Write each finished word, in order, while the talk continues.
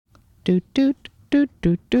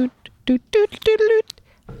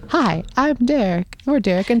Hi, I'm Derek. We're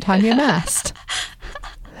Derek and Tanya Mast.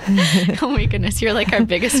 Oh my goodness, you're like our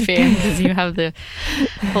biggest fan because you have the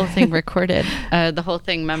whole thing recorded, the whole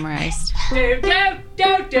thing memorized.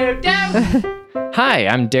 Hi,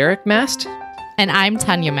 I'm Derek Mast. And I'm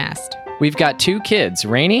Tanya Mast. We've got two kids,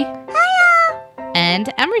 Rainey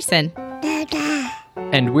and Emerson.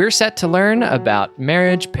 And we're set to learn about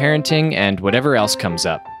marriage, parenting, and whatever else comes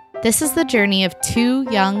up. This is the journey of two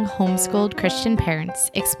young homeschooled Christian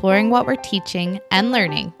parents exploring what we're teaching and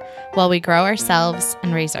learning while we grow ourselves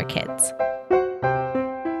and raise our kids.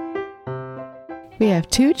 We have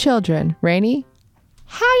two children, Rainey,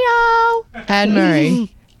 hi-yo, and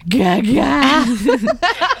Murray. Gaga.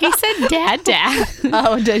 He said dad.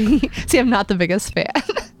 Oh, did he? See, I'm not the biggest fan.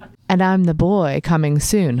 And I'm the boy coming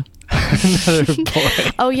soon. Another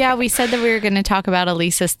boy. Oh yeah, we said that we were going to talk about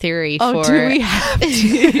Elisa's theory for do we have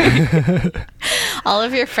to? all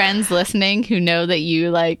of your friends listening who know that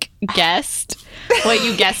you guessed what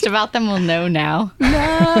you guessed about them will know now.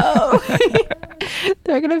 No.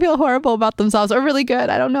 They're going to feel horrible about themselves or really good.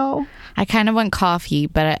 I don't know. I kind of want coffee,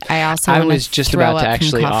 but I also I was just throw about to up from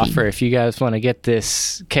actually coffee. offer, if you guys want to get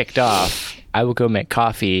this kicked off, I will go make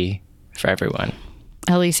coffee for everyone.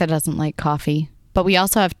 Elisa doesn't like coffee, but we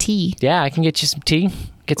also have tea. Yeah, I can get you some tea.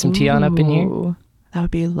 Get some tea on up in here. Ooh, that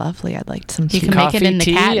would be lovely. I'd like some tea. You can make it in the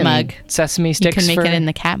tea, cat and mug. Sesame You sticks can make for... it in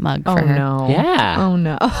the cat mug Oh, for her. no. Yeah. Oh,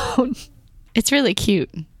 no. It's really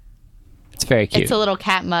cute. It's very cute. It's a little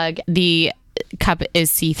cat mug. The cup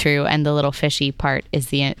is see-through, and the little fishy part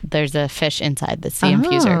is there's a fish inside. That's the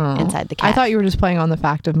infuser inside the cat. I thought you were just playing on the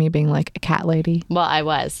fact of me being like a cat lady. Well, I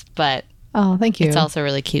was, but Oh, thank you. it's also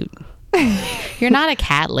really cute. You're not a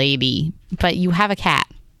cat lady, but you have a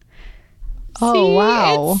cat. Oh, See?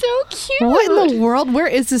 wow. It's so cute. What in the world? Where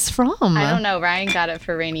is this from? I don't know. Ryan got it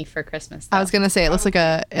for Rainey for Christmas. I was gonna say it looks like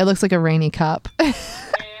a Rainy cup.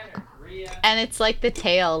 And it's like the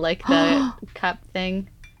tail, like the cup thing.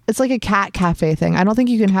 It's like a cat cafe thing. I don't think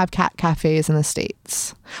you can have cat cafes in the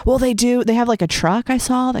States. Well, they do. They have like a truck I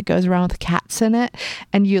saw that goes around with cats in it.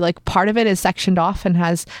 And you part of it is sectioned off and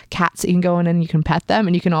has cats that you can go in and you can pet them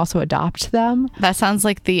and you can also adopt them. That sounds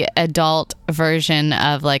like the adult version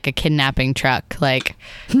of like a kidnapping truck. Like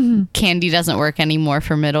candy doesn't work anymore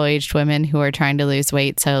for middle-aged women who are trying to lose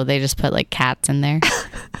weight. So they just put like cats in there.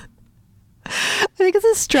 I think it's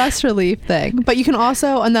a stress relief thing. But you can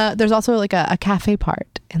also, there's also like a cafe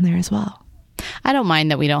part in there as well. I don't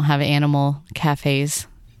mind that we don't have animal cafes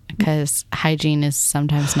because hygiene is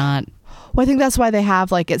sometimes not. Well, I think that's why they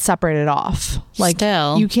have it separated off.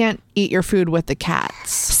 Still. You can't eat your food with the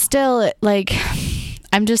cats. Still,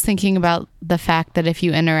 I'm just thinking about the fact that if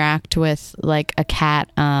you interact with like a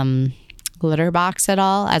cat litter box at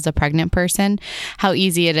all as a pregnant person, how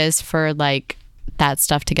easy it is for that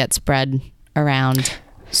stuff to get spread around.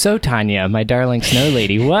 So, Tanya, my darling snow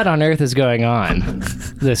lady, what on earth is going on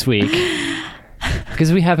this week?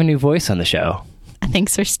 Because we have a new voice on the show.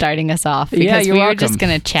 Thanks for starting us off because Yeah, you're we were welcome. just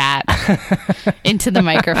going to chat into the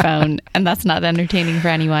microphone and that's not entertaining for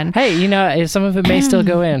anyone. Hey, some of it may still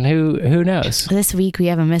go in. Who knows? This week we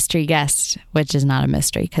have a mystery guest, which is not a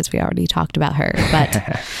mystery because we already talked about her,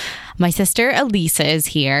 but my sister Elisa is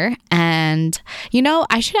here, and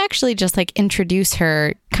I should actually just introduce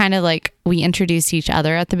her kind of like we introduced each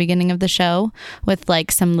other at the beginning of the show with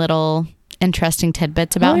some little interesting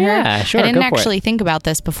tidbits about her. Yeah, sure. I didn't go for actually it. think about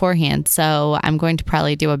this beforehand, so I'm going to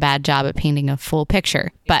probably do a bad job at painting a full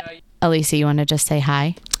picture. But Elisa, you want to just say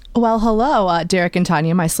hi? Well, hello, Derek and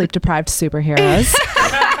Tanya, my sleep-deprived superheroes.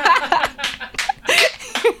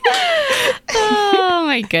 Oh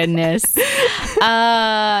my goodness.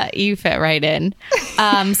 You fit right in.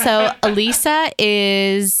 So Elisa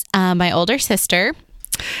is my older sister,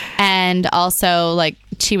 and also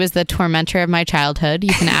she was the tormentor of my childhood.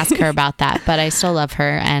 You can ask her about that, but I still love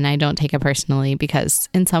her and I don't take it personally because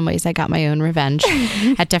in some ways I got my own revenge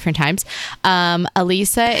at different times.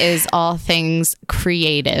 Elisa is all things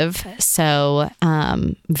creative. So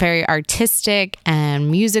very artistic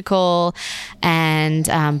and musical, and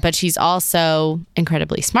but she's also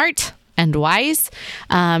incredibly smart and wise.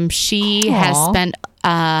 She has spent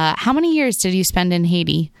how many years did you spend in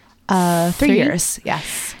Haiti? 3 years,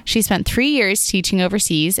 yes. She spent 3 years teaching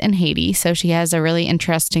overseas in Haiti, so she has a really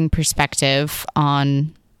interesting perspective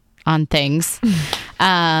on things.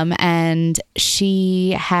 And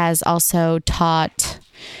she has also taught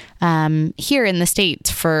here in the States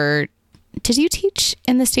for... Did you teach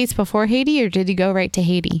in the States before Haiti, or did you go right to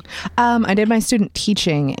Haiti? I did my student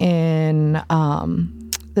teaching in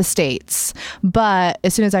the States. But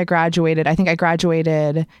as soon as I graduated, I think I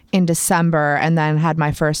graduated in December and then had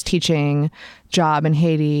my first teaching job in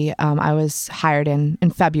Haiti. I was hired in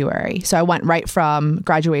February. So I went right from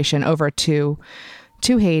graduation over to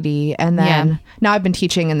Haiti. And then now I've been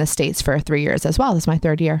teaching in the States for 3 years as well. This is my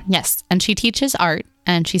third year. Yes. And she teaches art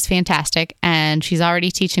and she's fantastic. And she's already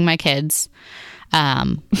teaching my kids,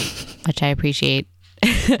 which I appreciate.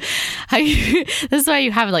 This is why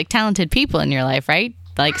you have like talented people in your life, right?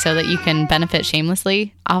 Like so that you can benefit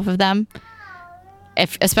shamelessly off of them.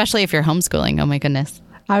 Especially if you're homeschooling. Oh my goodness.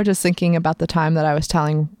 I was just thinking about the time that I was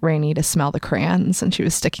telling Rainey to smell the crayons and she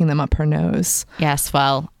was sticking them up her nose. Yes.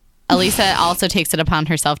 Well, Elisa also takes it upon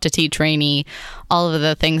herself to teach Rainey all of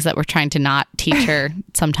the things that we're trying to not teach her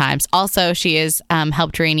sometimes. Also, she has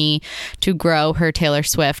helped Rainey to grow her Taylor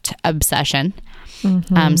Swift obsession.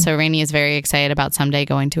 Mm-hmm. So Rainey is very excited about someday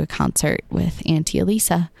going to a concert with Auntie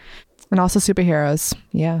Elisa. And also superheroes.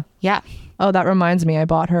 Yeah. Yeah. Oh, that reminds me. I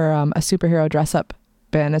bought her a superhero dress up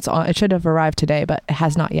bin. It should have arrived today, but it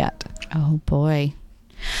has not yet. Oh, boy.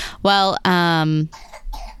 Well,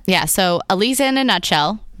 yeah. So Elisa, in a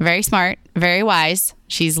nutshell, very smart, very wise.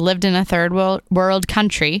 She's lived in a third world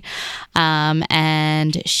country,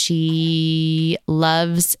 and she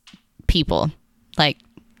loves people. Like,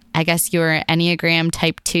 I guess you're Enneagram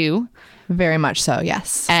type 2. Very much so,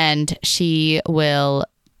 yes. And she will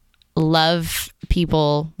love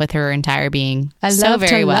people with her entire being. I so love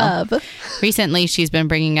very to well. love. Recently, she's been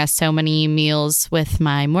bringing us so many meals with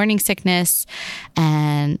my morning sickness.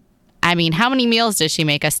 And I mean, how many meals does she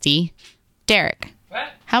make us, Dee? Derek. What?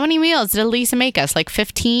 How many meals did Elisa make us? Like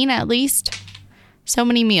 15 at least? So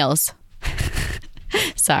many meals.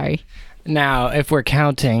 Sorry. Now, if we're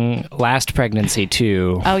counting last pregnancy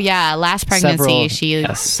too. Oh yeah, last pregnancy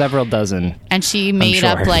several dozen. And she made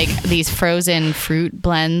up sure. like these frozen fruit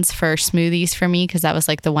blends for smoothies for me because that was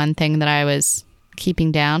like the one thing that I was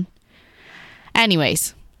keeping down.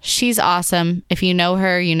 Anyways, she's awesome. If you know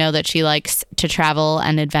her, you know that she likes to travel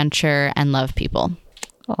and adventure and love people.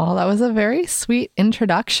 Oh, that was a very sweet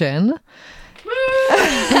introduction.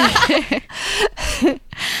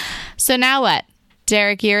 So now what?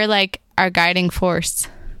 Derek, you're like our guiding force.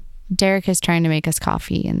 Derek is trying to make us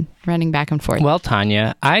coffee and running back and forth. Well,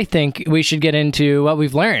 Tanya, I think we should get into what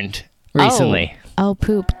we've learned recently. Oh,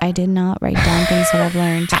 poop. I did not write down things that I've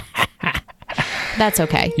learned. That's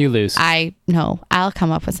okay. You lose. I'll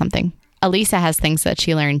come up with something. Elisa has things that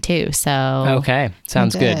she learned too, so. Okay.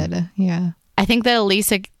 Sounds good. Yeah. I think that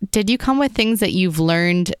Elisa, did you come with things that you've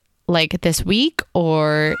learned like this week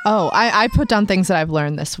or? Oh, I put down things that I've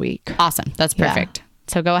learned this week. Awesome. That's perfect. Yeah.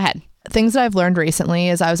 So go ahead. Things that I've learned recently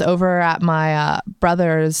is I was over at my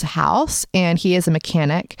brother's house and he is a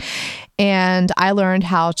mechanic, and I learned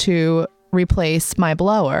how to replace my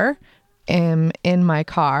blower in my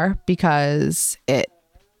car because it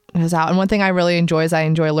was out. And one thing I really enjoy is I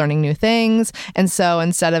enjoy learning new things. And so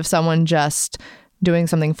instead of someone just doing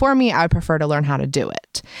something for me, I would prefer to learn how to do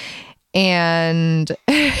it. And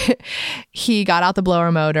he got out the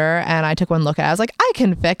blower motor and I took one look at it. I was like, I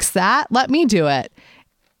can fix that. Let me do it.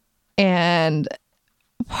 And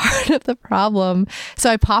part of the problem, so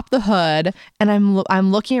I popped the hood and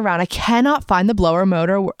I'm looking around. I cannot find the blower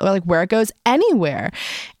motor, like where it goes anywhere.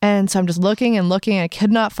 And so I'm just looking and looking and I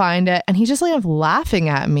could not find it. And he just like laughing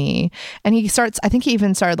at me. And I think he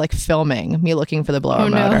even started like filming me looking for the blower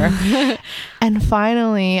motor. No. And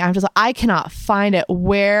finally I'm just like, I cannot find it.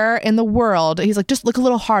 Where in the world? He's like, just look a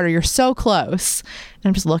little harder. You're so close. And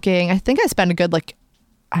I'm just looking. I think I spent a good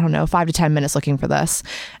 5 to 10 minutes looking for this.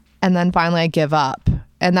 And then finally I give up.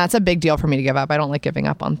 And that's a big deal for me to give up. I don't like giving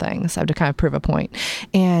up on things. I have to kind of prove a point.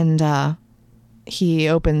 And he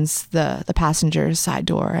opens the passenger's side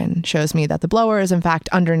door and shows me that the blower is in fact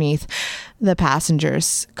underneath the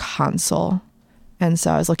passenger's console. And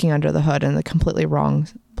so I was looking under the hood in the completely wrong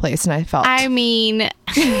place. And I felt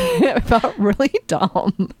I felt really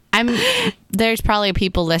dumb. There's probably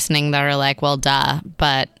people listening that are like, well, duh,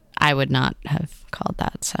 but I would not have called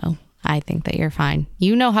that. So I think that you're fine.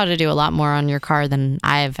 You know how to do a lot more on your car than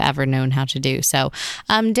I've ever known how to do. So,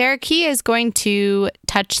 Derek, he is going to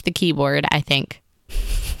touch the keyboard, I think.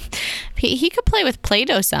 He could play with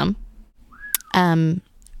Play-Doh some.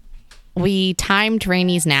 We timed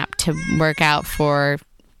Rainey's nap to work out for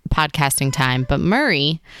podcasting time, but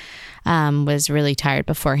Murray was really tired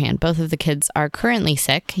beforehand. Both of the kids are currently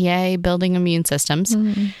sick. Yay, building immune systems.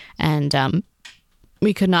 Mm-hmm. And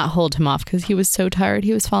we could not hold him off because he was so tired.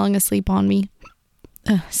 He was falling asleep on me.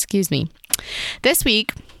 Excuse me. This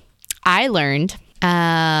week, I learned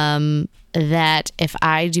that if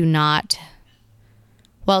I do not...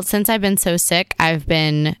 Well, since I've been so sick, I've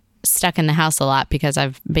been stuck in the house a lot because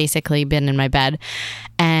I've basically been in my bed.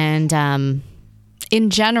 And in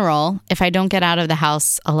general, if I don't get out of the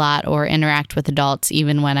house a lot or interact with adults,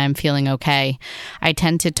 even when I'm feeling okay, I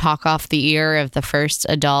tend to talk off the ear of the first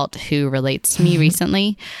adult who relates to me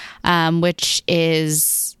recently, which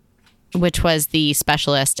was the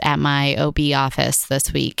specialist at my OB office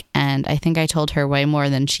this week. And I think I told her way more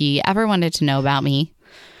than she ever wanted to know about me.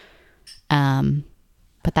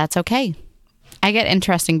 But that's okay. I get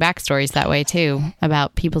interesting backstories that way too,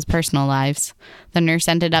 about people's personal lives. The nurse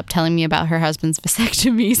ended up telling me about her husband's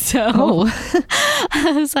vasectomy, so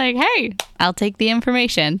I was like, hey, I'll take the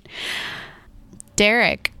information.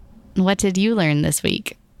 Derek, what did you learn this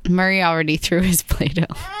week? Murray already threw his Play-Doh.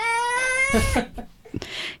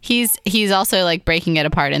 He's also like breaking it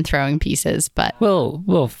apart and throwing pieces, but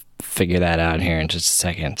We'll figure that out here in just a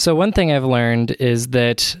second. So one thing I've learned is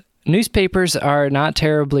that newspapers are not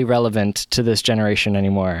terribly relevant to this generation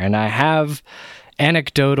anymore, and I have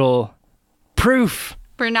anecdotal proof.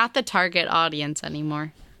 we're not the target audience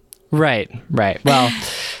anymore. Right. Well,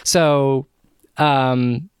 so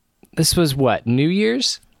this was what, New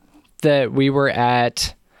Year's, that we were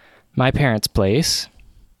at my parents' place,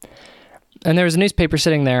 and there was a newspaper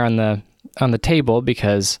sitting there on the table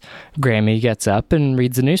because Grammy gets up and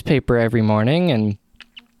reads the newspaper every morning, and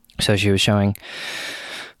so she was showing.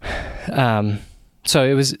 So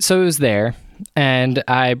it was there, and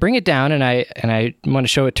I bring it down and I want to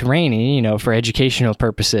show it to Rainey, for educational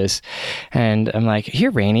purposes, and I'm like, here,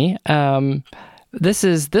 Rainey, this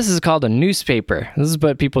is called a newspaper. This is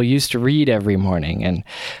what people used to read every morning,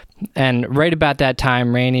 and right about that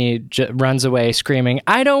time, Rainey runs away screaming,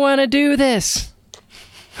 I don't want to do this.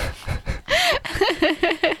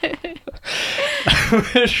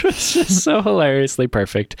 Which was just so hilariously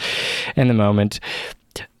perfect in the moment.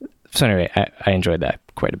 So anyway, I enjoyed that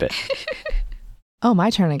quite a bit. Oh, my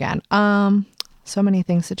turn again. So many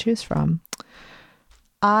things to choose from.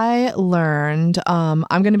 I learned I'm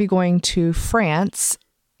going to be going to France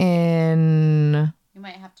in... You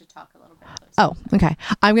might have to talk a little bit closer. Oh, okay.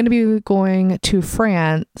 I'm going to be going to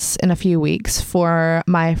France in a few weeks for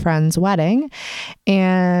my friend's wedding.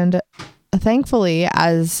 And thankfully,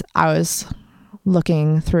 as I was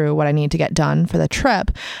looking through what I need to get done for the trip,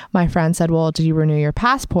 my friend said, well, did you renew your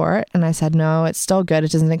passport? And I said, no, it's still good. It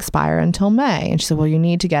doesn't expire until May. And she said, well, you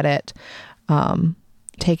need to get it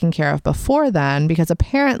taken care of before then, because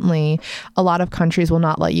apparently a lot of countries will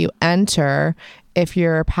not let you enter if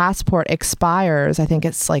your passport expires. I think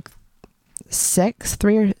it's like 3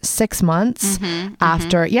 or 6 months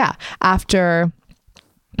after you're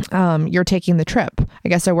taking the trip. I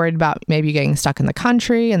guess they're worried about maybe you getting stuck in the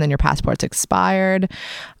country and then your passport's expired.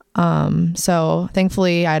 So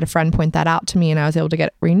thankfully I had a friend point that out to me and I was able to get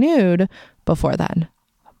it renewed before then.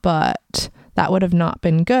 But that would have not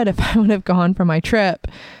been good if I would have gone for my trip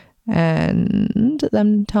and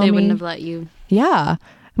them tell me They wouldn't have let you. Yeah.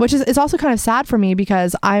 Which is, it's also kind of sad for me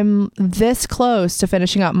because I'm this close to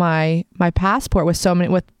finishing up my passport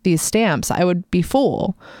with these stamps. I would be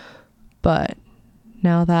full. But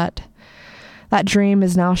now that dream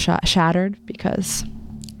is now shattered because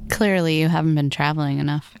Clearly you haven't been traveling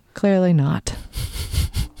enough. clearly not.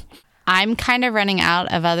 I'm kind of running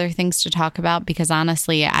out of other things to talk about because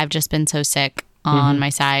honestly, I've just been so sick on my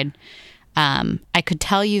side. I could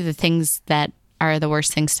tell you the things that are the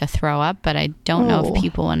worst things to throw up, but I don't know if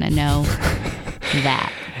people want to know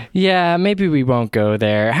that. Yeah, maybe we won't go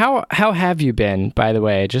there. How have you been, by the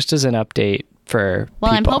way, just as an update for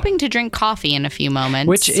Well, I'm people? hoping to drink coffee in a few moments.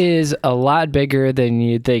 Which is a lot bigger than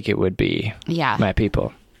you'd think it would be. Yeah. My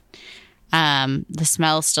people. The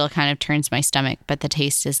smell still kind of turns my stomach, but the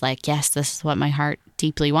taste is like, yes, this is what my heart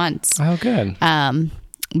deeply wants. Oh, good.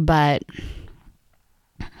 But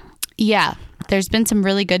yeah, there's been some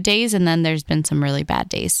really good days and then there's been some really bad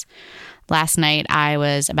days. Last night I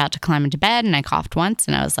was about to climb into bed and I coughed once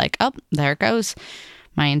and I was like, oh, there it goes.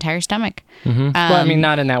 My entire stomach. Well, I mean,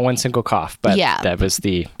 not in that one single cough, but yeah, that was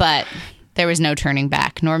the... But there was no turning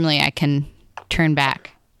back. Normally I can turn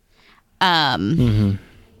back.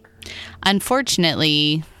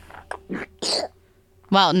 Unfortunately,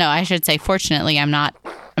 well, no, I should say fortunately I'm not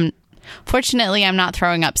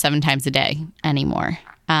throwing up 7 times a day anymore.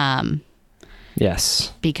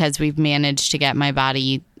 Yes. Because we've managed to get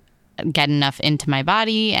enough into my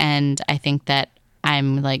body, and I think that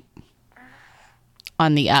I'm like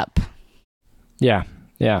on the up. Yeah.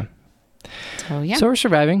 So yeah. So we're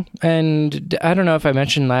surviving, and I don't know if I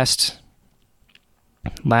mentioned last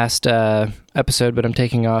episode, but I'm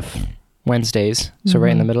taking off Wednesdays, so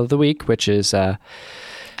right in the middle of the week, which is a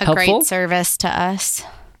helpful. great service to us.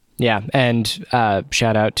 Yeah, and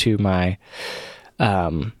shout out to my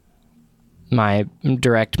my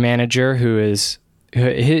direct manager, who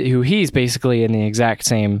he's basically in the exact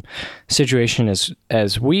same situation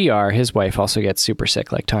as we are. His wife also gets super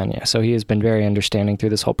sick like Tanya. So he has been very understanding through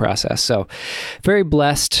this whole process. So very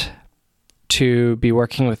blessed to be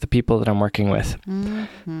working with the people that I'm working with.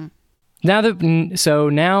 Mm-hmm.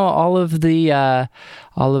 Now all of the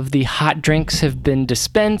hot drinks have been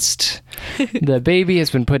dispensed. The baby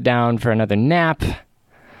has been put down for another nap.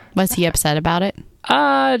 Was he upset about it?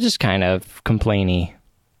 Just kind of complainy.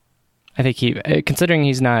 I think considering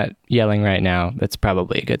he's not yelling right now, that's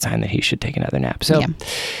probably a good sign that he should take another nap. So,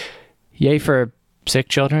 Yay for sick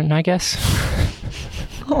children, I guess.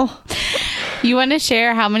 Oh. You want to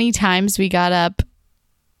share how many times we got up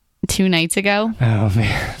 2 nights ago? Oh,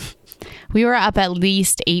 man. We were up at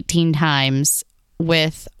least 18 times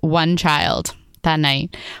with one child that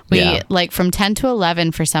night. From 10 to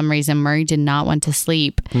 11, for some reason, Murray did not want to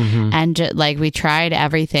sleep. Mm-hmm. And we tried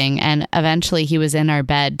everything. And eventually he was in our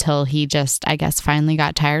bed till he just, I guess, finally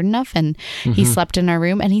got tired enough. And he slept in our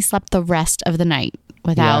room, and he slept the rest of the night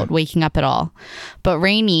without waking up at all. But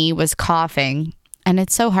Rainey was coughing. And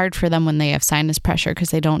it's so hard for them when they have sinus pressure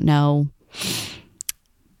because they don't know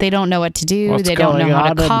what to do. They don't know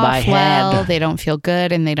how to cough well. They don't feel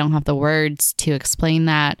good, and they don't have the words to explain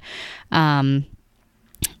that.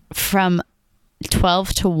 From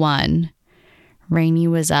 12 to 1, Rainey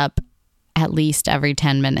was up at least every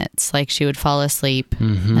 10 minutes. Like, she would fall asleep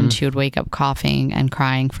and she would wake up coughing and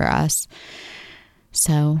crying for us.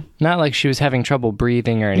 So not like she was having trouble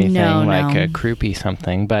breathing or anything, a croupy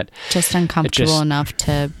something, but just uncomfortable enough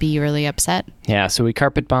to be really upset. Yeah, so we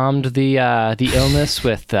carpet bombed the illness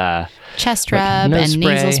with chest rub and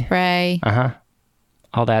nasal spray.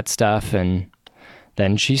 All that stuff, and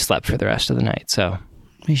then she slept for the rest of the night. So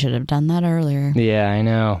we should have done that earlier. Yeah, I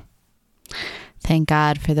know. Thank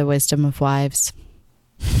God for the wisdom of wives.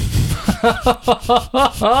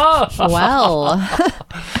 Well,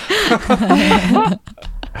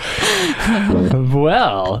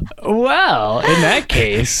 in that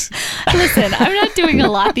case. Listen, I'm not doing a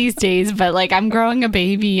lot these days, but I'm growing a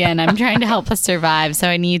baby and I'm trying to help us survive, so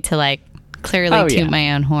I need to clearly toot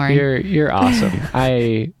my own horn. You're awesome.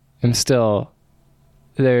 I am still.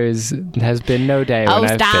 Has been no day when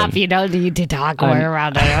I've stop. You don't need to talk more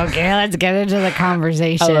around it. Okay, let's get into the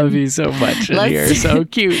conversation. I love you so much, and you're so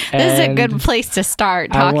cute. This is a good place to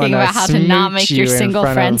start talking about how to not make your single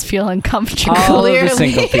friends feel uncomfortable. All of the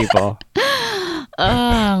single people.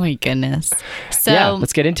 Oh my goodness. So yeah,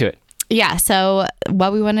 let's get into it. Yeah, so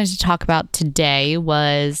what we wanted to talk about today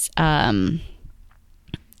was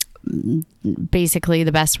basically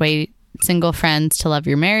the best way single friends to love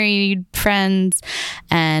your married friends,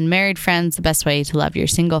 and married friends the best way to love your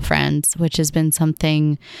single friends, which has been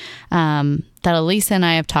something that Elisa and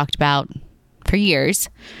I have talked about for years,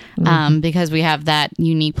 because we have that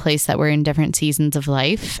unique place that we're in different seasons of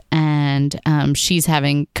life, and she's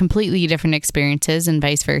having completely different experiences and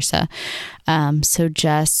vice versa. So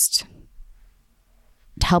just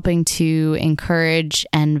helping to encourage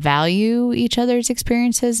and value each other's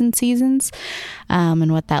experiences and seasons,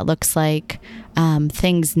 and what that looks like,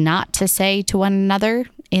 things not to say to one another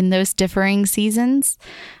in those differing seasons,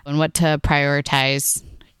 and what to prioritize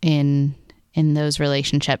in those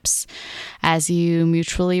relationships as you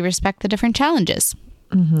mutually respect the different challenges.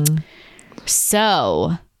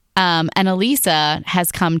 So, and Elisa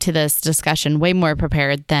has come to this discussion way more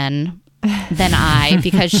prepared than I,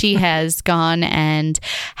 because she has gone and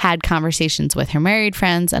had conversations with her married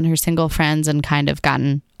friends and her single friends and kind of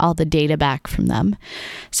gotten all the data back from them.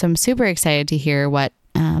 So I'm super excited to hear what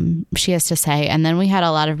she has to say. And then we had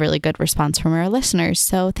a lot of really good response from our listeners.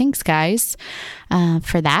 So thanks, guys,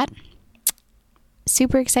 for that.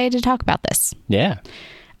 Super excited to talk about this. Yeah.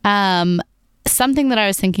 Something that I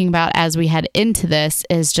was thinking about as we head into this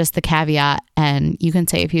is just the caveat, and you can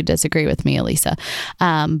say if you disagree with me, Elisa,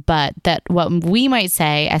 but that what we might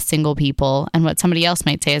say as single people and what somebody else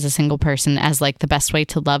might say as a single person as the best way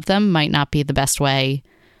to love them might not be the best way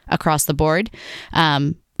across the board.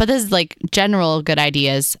 But this is general good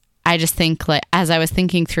ideas. I just think as I was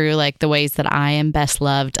thinking through the ways that I am best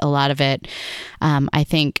loved, a lot of it I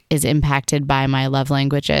think is impacted by my love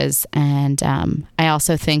languages. And I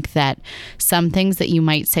also think that some things that you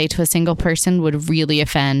might say to a single person would really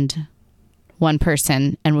offend one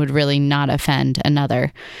person and would really not offend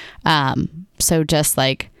another. So just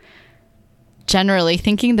generally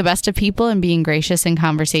thinking the best of people and being gracious in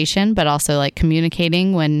conversation, but also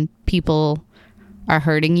communicating when people are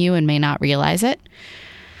hurting you and may not realize it.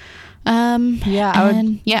 I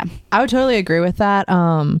would totally agree with that.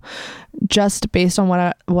 Just based on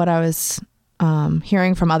what I was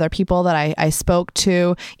hearing from other people that I spoke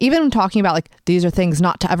to, even talking about like, these are things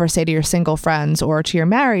not to ever say to your single friends or to your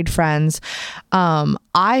married friends.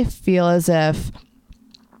 I feel as if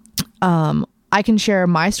I can share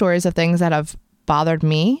my stories of things that have bothered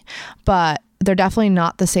me, but they're definitely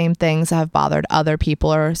not the same things that have bothered other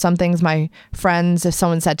people, or some things my friends, if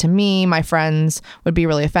someone said to me, my friends would be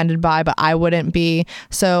really offended by, but I wouldn't be.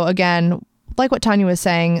 So again, like what Tanya was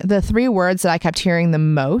saying, the 3 words that I kept hearing the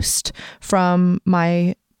most from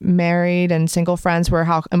my married and single friends were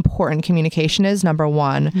how important communication is, number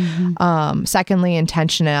 1. Secondly,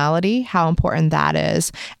 intentionality, how important that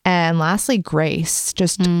is. And lastly, grace,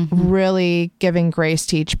 just really giving grace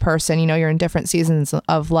to each person. You know, you're in different seasons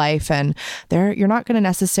of life, and you're not going to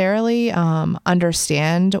necessarily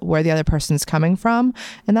understand where the other person's coming from.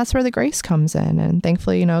 And that's where the grace comes in. And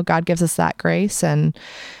thankfully, you know, God gives us that grace, and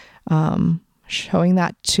showing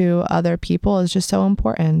that to other people is just so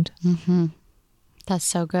important. That's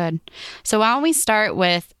so good. So why don't we start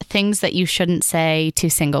with things that you shouldn't say to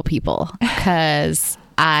single people? Because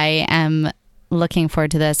I am looking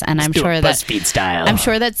forward to this, and I'm sure that BuzzFeed style. I'm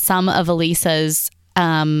sure that some of Elisa's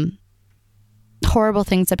horrible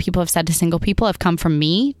things that people have said to single people have come from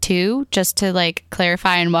me too, just to like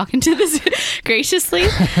clarify and walk into this graciously,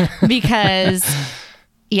 because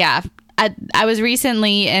yeah. I was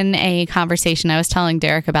recently in a conversation. I was telling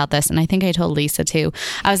Derek about this, and I think I told Lisa too.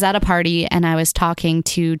 I was at a party, and I was talking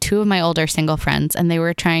to 2 of my older single friends, and they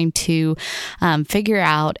were trying to figure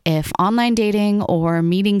out if online dating or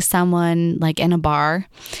meeting someone like in a bar,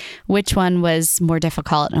 which one was more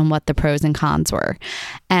difficult and what the pros and cons were.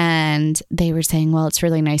 And they were saying, well, it's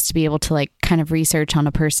really nice to be able to like kind of research up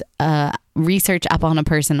on a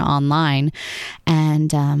person online.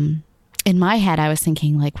 And in my head, I was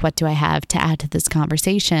thinking, like, what do I have to add to this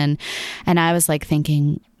conversation? And I was like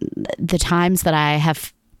thinking the times that I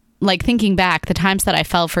have, like thinking back, the times that I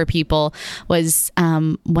fell for people was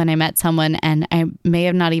when I met someone and I may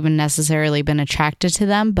have not even necessarily been attracted to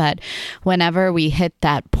them, but whenever we hit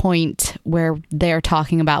that point where they're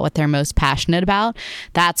talking about what they're most passionate about,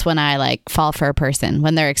 that's when I like fall for a person.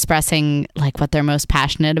 When they're expressing like what they're most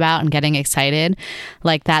passionate about and getting excited,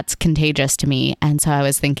 like that's contagious to me. And so I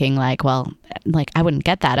was thinking like, well, like I wouldn't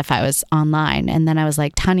get that if I was online. And then I was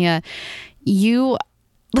like, Tanya, you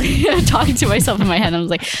talking to myself in my head, I was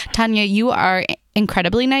like, Tanya, you are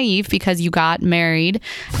incredibly naive because you got married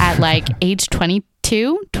at like age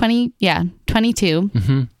 22.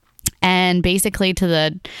 And basically to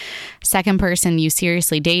the second person you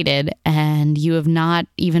seriously dated, and you have not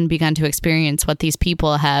even begun to experience what these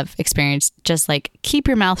people have experienced. Just like keep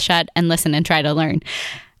your mouth shut and listen and try to learn.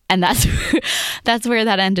 And that's where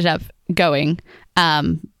that ended up going.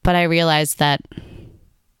 But I realized that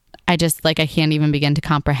I can't even begin to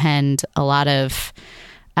comprehend a lot of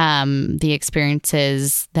the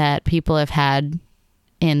experiences that people have had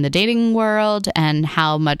in the dating world and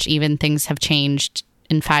how much even things have changed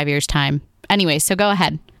in 5 years' time. Anyway, so go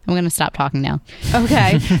ahead. I'm going to stop talking now.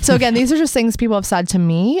 Okay. So again, these are just things people have said to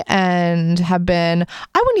me and have been,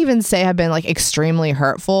 I wouldn't even say have been like extremely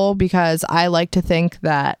hurtful, because I like to think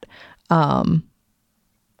that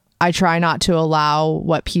I try not to allow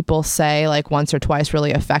what people say like once or twice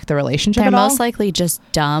really affect the relationship at all. They're most likely just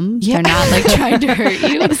dumb. Yeah. They're not like trying to hurt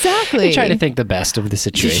you. Exactly. They try to think the best of the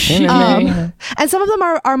situation. And some of them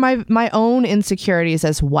are my own insecurities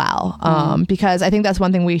as well. Because I think that's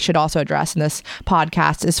one thing we should also address in this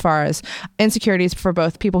podcast, as far as insecurities for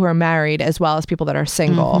both people who are married as well as people that are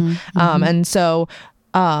single. And so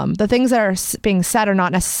the things that are being said are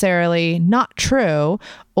not necessarily not true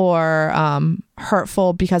or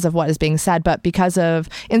hurtful because of what is being said, but because of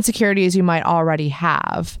insecurities you might already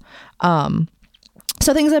have.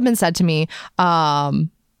 So things have been said to me.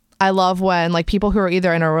 I love when like people who are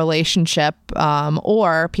either in a relationship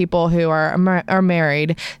or people who are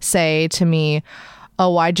married say to me,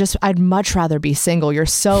 oh, I'd much rather be single. You're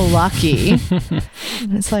so lucky.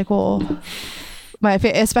 And it's like, well,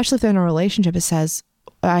 especially if they're in a relationship, it says,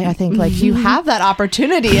 I think like you have that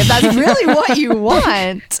opportunity if that's really what you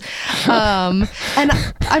want. And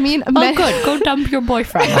I mean, good. Go dump your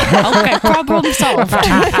boyfriend. Okay, problem solved.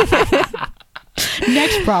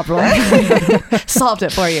 Next problem. Solved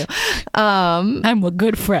it for you. I'm a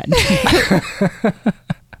good friend.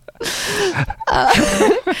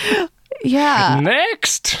 Yeah.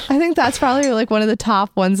 Next. I think that's probably like one of the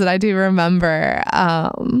top ones that I do remember.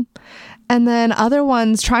 And then other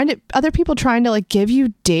people trying to like give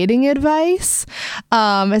you dating advice,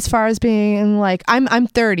 as far as being like, I'm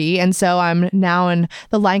 30, and so I'm now in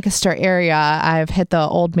the Lancaster area. I've hit the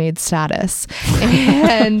old maid status,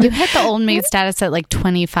 and You hit the old maid status at like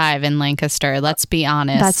 25 in Lancaster. Let's be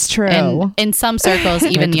honest. That's true. And in some circles,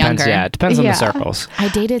 even It depends, younger. yeah, it depends on Yeah. the circles. I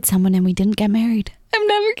dated someone and we didn't get married. I'm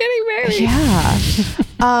never getting married. yeah.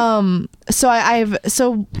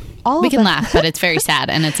 So all We of can the- laugh, but it's very sad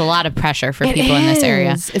and it's a lot of pressure for people in this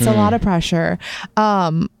area. It's a lot of pressure.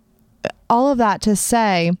 All of that to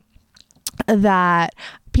say that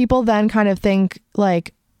people then kind of think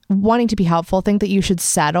like, wanting to be helpful, think that you should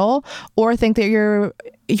settle, or think that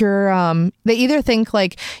they either think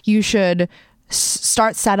like you should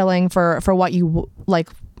start settling for what you like,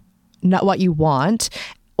 not what you want,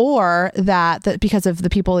 or that because of the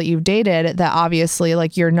people that you've dated, that obviously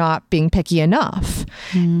like you're not being picky enough.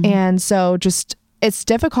 And so just, it's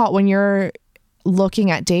difficult when you're looking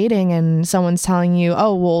at dating and someone's telling you,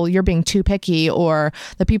 oh, well, you're being too picky, or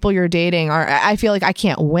the people you're dating are, I feel like I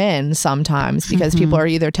can't win sometimes because people are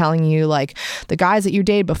either telling you like the guys that you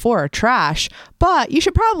dated before are trash, but you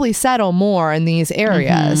should probably settle more in these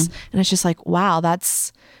areas. And it's just like, wow,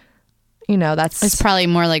 that's It's probably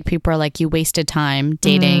more like people are like, you wasted time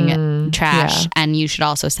dating trash and you should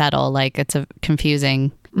also settle. Like it's a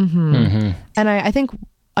confusing. And I think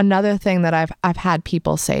another thing that I've had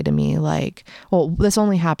people say to me, like, well, this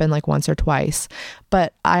only happened like once or twice,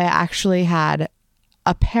 but I actually had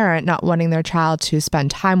a parent not wanting their child to spend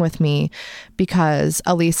time with me because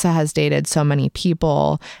Elisa has dated so many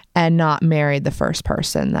people and not married the first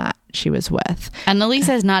person that she was with. And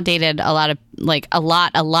Elisa has not dated a lot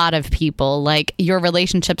of people. Like your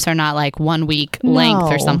relationships are not like 1 week length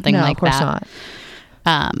or something like of course that.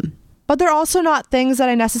 Not. But they're also not things that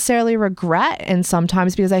I necessarily regret. And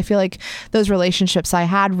sometimes because I feel like those relationships I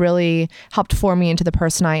had really helped form me into the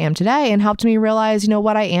person I am today and helped me realize,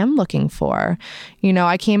 what I am looking for. We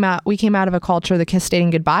came out of a culture, the kiss dating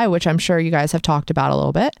goodbye, which I'm sure you guys have talked about a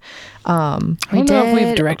little bit. I don't know if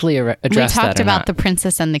we've directly addressed that. We talked or about not. The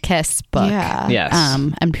Princess and the Kiss book. Yeah. Yes.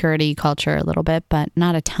 And purity culture a little bit, but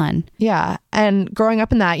not a ton. Yeah. And growing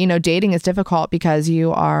up in that, dating is difficult because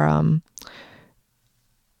you are,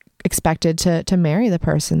 expected to marry the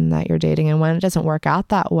person that you're dating, and when it doesn't work out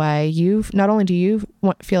that way, not only do you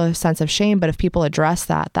feel a sense of shame, but if people address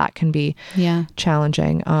that can be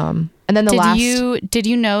challenging. And then did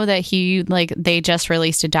you know that they just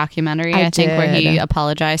released a documentary I think where he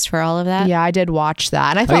apologized for all of that? Yeah, I did watch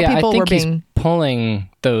that, and I thought people were being he's pulling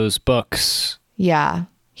those books. Yeah,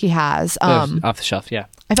 he has Off the shelf. Yeah.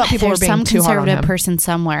 I felt people were being some too hard on conservative him. person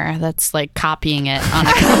somewhere that's like copying it on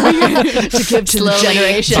a to give to the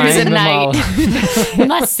generations. through the Find them all. night. We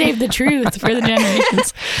must save the truth for the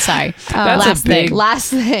generations. Sorry. That's a big-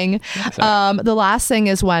 Last thing. The last thing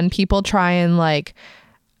is when people try and like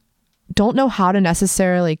don't know how to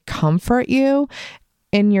necessarily comfort you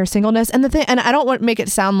in your singleness. And I don't want to make it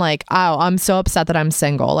sound like, oh, I'm so upset that I'm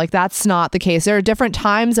single. Like that's not the case. There are different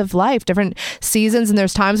times of life, different seasons, and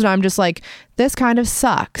there's times when I'm just like, this kind of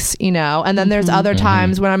sucks, and then there's other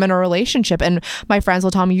times when I'm in a relationship and my friends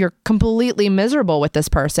will tell me you're completely miserable with this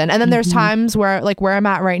person. And then there's times where like where I'm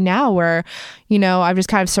at right now where, I've just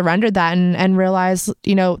kind of surrendered that and realized,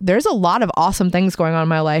 there's a lot of awesome things going on in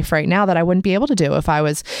my life right now that I wouldn't be able to do if I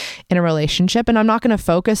was in a relationship. And I'm not going to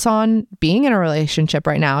focus on being in a relationship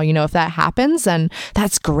right now. If that happens, then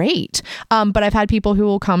that's great. But I've had people who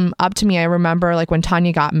will come up to me. I remember like when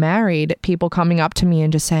Tanya got married, people coming up to me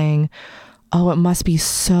and just saying, oh, it must be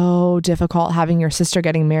so difficult having your sister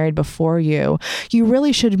getting married before you. You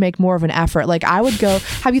really should make more of an effort. Like I would go,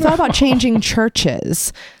 have you thought about changing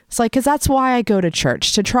churches? It's like, because that's why I go to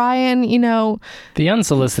church, to try and, The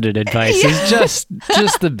unsolicited advice is just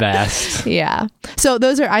the best. Yeah. So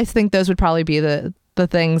I think those would probably be the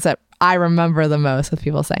things that I remember the most with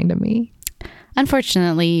people saying to me.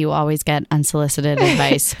 Unfortunately, you always get unsolicited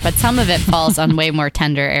advice, but some of it falls on way more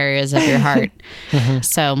tender areas of your heart.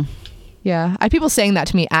 So... yeah. I had people saying that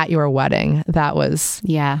to me at your wedding. That was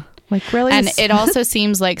like really. And it also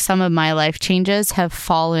seems like some of my life changes have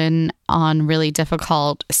fallen on really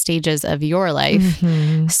difficult stages of your life.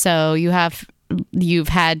 So you've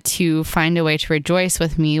had to find a way to rejoice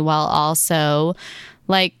with me while also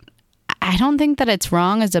like, I don't think that it's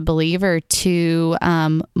wrong as a believer to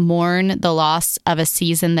mourn the loss of a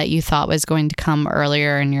season that you thought was going to come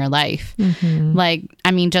earlier in your life. Like,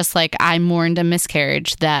 I mean, just like I mourned a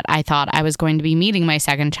miscarriage that I thought I was going to be meeting my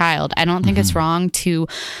second child. I don't think it's wrong to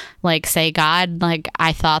like say, God, like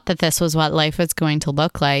I thought that this was what life was going to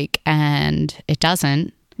look like and it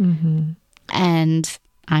doesn't. And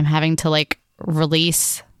I'm having to like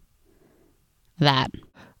release that.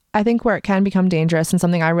 I think where it can become dangerous, and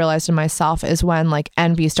something I realized in myself, is when like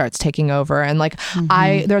envy starts taking over. And like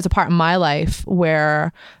there was a part in my life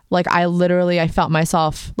where like I felt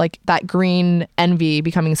myself like that green envy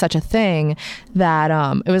becoming such a thing that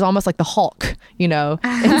it was almost like the Hulk, you know,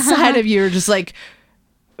 inside of you, just like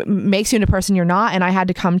makes you into a person you're not. And I had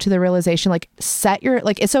to come to the realization, like,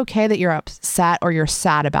 it's okay that you're upset or you're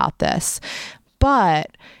sad about this,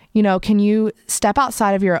 but you know, can you step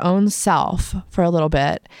outside of your own self for a little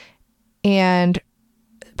bit and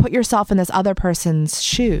put yourself in this other person's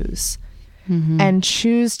shoes and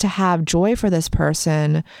choose to have joy for this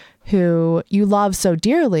person who you love so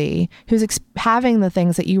dearly, who's having the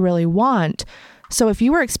things that you really want. So if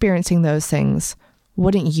you were experiencing those things,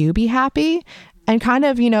 wouldn't you be happy? And kind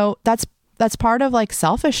of, you know, that's part of like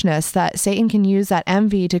selfishness, that Satan can use that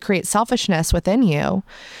envy to create selfishness within you.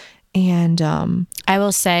 And I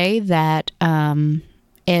will say that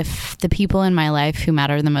if the people in my life who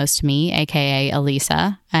matter the most to me, aka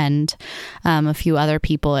Elisa and a few other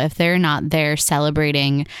people, if they're not there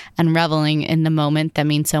celebrating and reveling in the moment that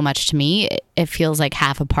means so much to me, it feels like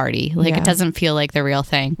half a party. Like it doesn't feel like the real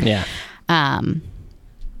thing. Yeah.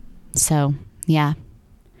 So yeah,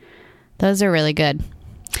 those are really good.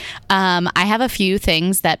 I have a few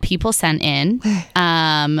things that people sent in.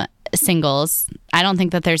 Singles. I don't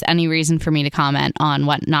think that there's any reason for me to comment on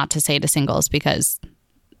what not to say to singles because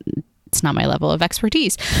it's not my level of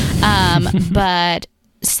expertise. But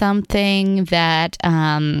something that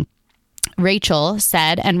Rachel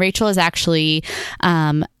said, and Rachel is actually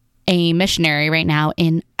a missionary right now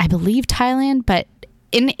in, I believe, Thailand, but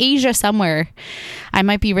in Asia somewhere. I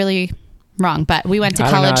might be really wrong, but we went to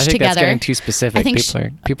college I think together. That's getting too specific. I think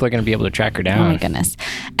people are going to be able to track her down. Oh my goodness.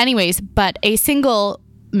 Anyways, but a single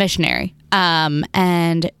missionary,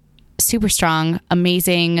 and super strong,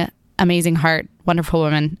 amazing heart, wonderful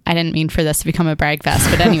woman. I didn't mean for this to become a brag fest,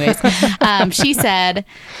 but anyways, she said,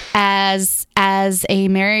 as a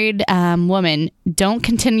married woman, don't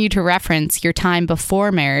continue to reference your time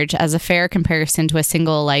before marriage as a fair comparison to a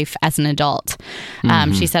single life as an adult.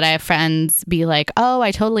 She said, I have friends be like, oh,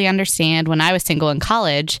 I totally understand when I was single in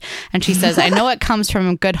college. And she says, I know it comes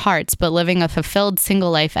from good hearts, but living a fulfilled single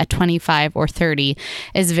life at 25 or 30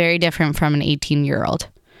 is very different from an 18-year-old,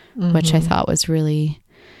 which I thought was really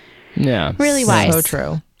wise. So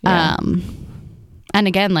true. Yeah. And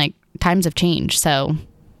again, like, times have changed. So,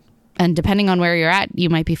 and depending on where you're at, you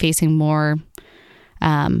might be facing more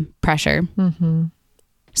pressure.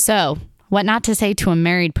 So, what not to say to a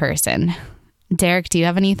married person? Derek, do you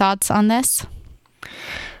have any thoughts on this?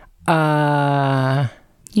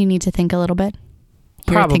 You need to think a little bit.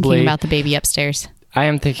 You're thinking about the baby upstairs. I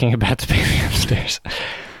am thinking about the baby upstairs.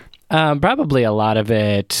 Probably a lot of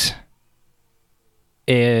it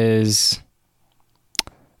is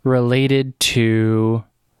related to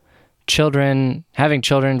having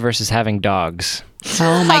children versus having dogs.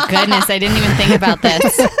 Oh my goodness, I didn't even think about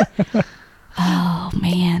this. Oh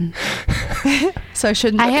man. So I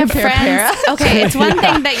shouldn't I have friends. Okay, it's one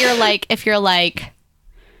thing that you're like, if you're like,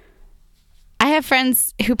 I have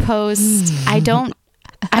friends who post,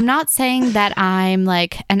 I'm not saying that I'm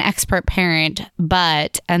like an expert parent,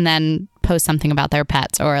 but, and then post something about their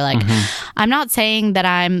pets, or like, I'm not saying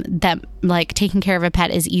that like taking care of a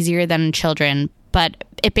pet is easier than children, but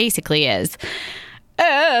it basically is.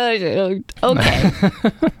 Okay.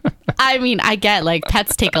 I mean, I get like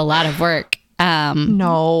pets take a lot of work.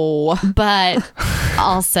 No. But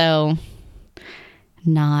also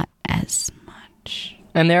not as much.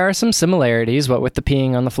 And there are some similarities, what with the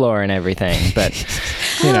peeing on the floor and everything, but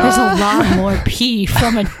you know. There's a lot more pee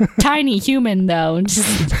from a tiny human though.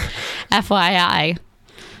 Just FYI.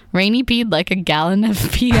 Rainey peed like a gallon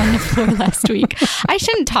of pee on the floor last week. I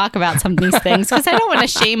shouldn't talk about some of these things because I don't want to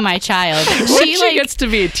shame my child. When she gets to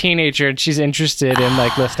be a teenager and she's interested in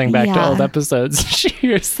like listening back to old episodes, she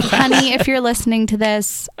hears that. Honey, if you're listening to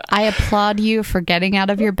this, I applaud you for getting out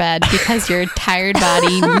of your bed because your tired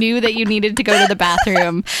body knew that you needed to go to the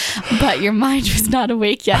bathroom, but your mind was not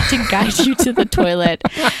awake yet to guide you to the toilet.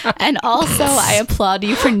 And also, I applaud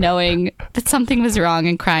you for knowing that something was wrong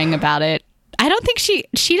and crying about it. I don't think she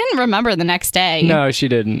didn't remember the next day. No, she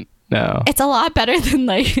didn't. No. It's a lot better than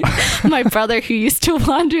like my brother who used to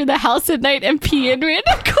wander the house at night and pee in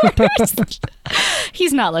random corners.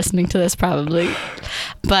 He's not listening to this probably.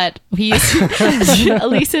 But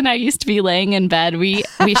Elisa and I used to be laying in bed. We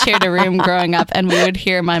shared a room growing up, and we would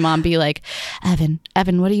hear my mom be like, Evan,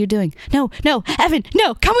 what are you doing? No, Evan,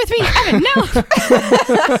 no, come with me, Evan, no.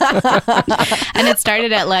 And it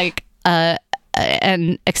started at like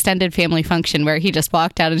an extended family function where he just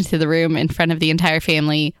walked out into the room in front of the entire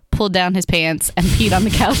family, pulled down his pants, and peed on the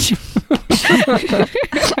couch.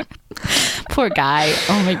 Poor guy.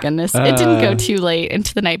 Oh my goodness. It didn't go too late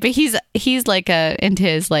into the night, but he's like into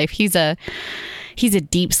his life. He's a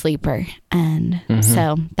deep sleeper. And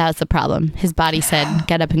so that was the problem. His body said,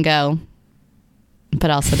 get up and go,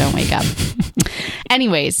 but also don't wake up.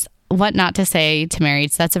 Anyways, what not to say to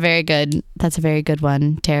marrieds. That's a very good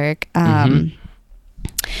one, Derek.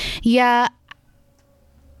 Yeah,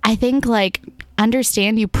 I think like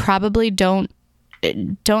understand you probably don't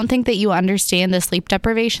think that you understand the sleep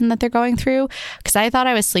deprivation that they're going through, because I thought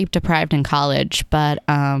I was sleep deprived in college, but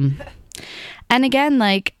and again,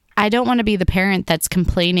 like I don't want to be the parent that's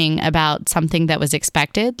complaining about something that was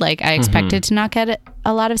expected. Like I expected to not get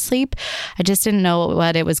a lot of sleep. I just didn't know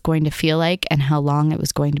what it was going to feel like and how long it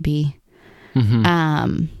was going to be.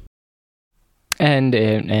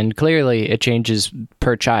 And clearly it changes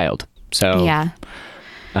per child. So yeah.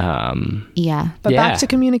 But back to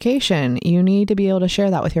communication. You need to be able to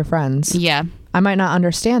share that with your friends. Yeah. I might not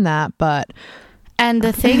understand that, but... And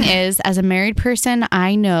the thing is, as a married person,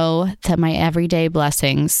 I know that my everyday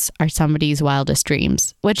blessings are somebody's wildest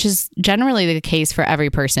dreams, which is generally the case for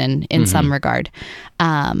every person in some regard.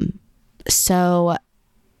 So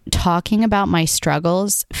talking about my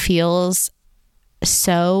struggles feels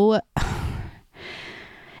so...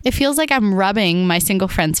 It feels like I'm rubbing my single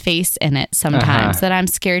friend's face in it sometimes, that I'm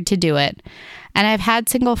scared to do it. And I've had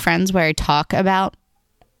single friends where I talk about,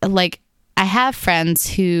 like, I have friends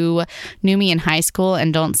who knew me in high school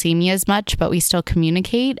and don't see me as much, but we still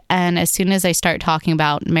communicate. And as soon as I start talking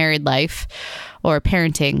about married life or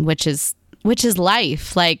parenting, which is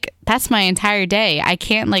life, like that's my entire day. I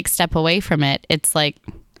can't like step away from it. It's like,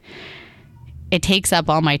 it takes up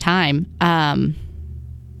all my time.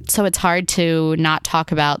 So it's hard to not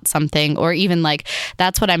talk about something, or even like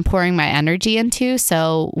that's what I'm pouring my energy into.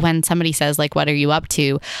 So when somebody says like, what are you up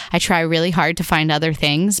to? I try really hard to find other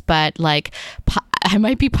things, but like I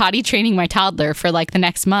might be potty training my toddler for like the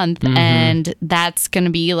next month, and that's going to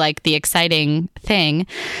be like the exciting thing.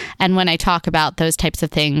 And when I talk about those types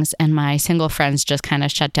of things and my single friends just kind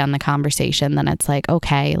of shut down the conversation, then it's like,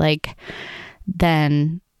 okay, like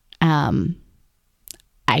then,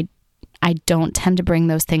 I don't tend to bring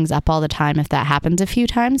those things up all the time if that happens a few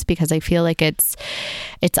times, because I feel like it's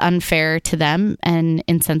unfair to them and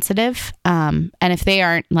insensitive. And if they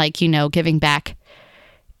aren't like, you know, giving back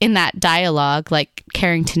in that dialogue, like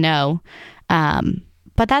caring to know.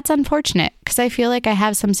 But that's unfortunate, because I feel like I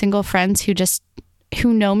have some single friends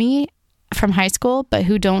who know me from high school, but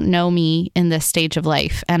who don't know me in this stage of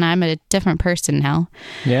life. And I'm a different person now.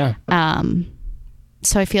 Yeah.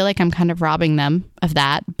 So I feel like I'm kind of robbing them of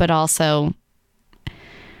that, but also,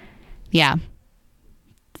 yeah,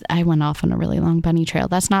 I went off on a really long bunny trail.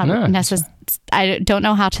 That's not necessary. I don't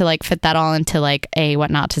know how to like fit that all into like what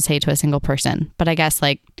not to say to a single person, but I guess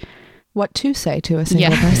like what to say to a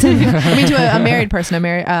single person. I mean, to a married person,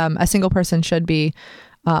 a single person should be,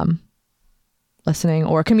 listening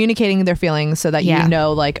or communicating their feelings so that you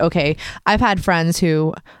know, like, okay, I've had friends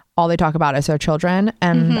who all they talk about is their children,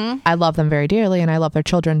 and I love them very dearly, and I love their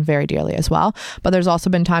children very dearly as well. But there's also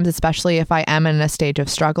been times, especially if I am in a stage of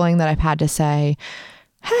struggling, that I've had to say,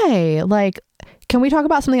 hey, like, can we talk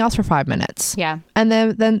about something else for 5 minutes? Yeah. And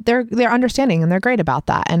then they're understanding and they're great about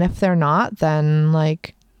that. And if they're not, then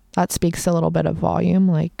like that speaks a little bit of volume.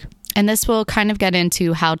 Like, and this will kind of get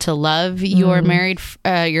into how to love your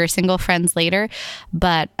your single friends later.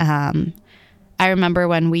 But I remember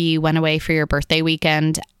when we went away for your birthday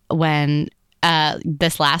weekend, when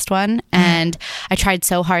this last one, and I tried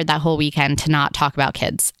so hard that whole weekend to not talk about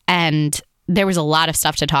kids, and there was a lot of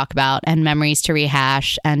stuff to talk about and memories to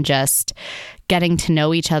rehash and just getting to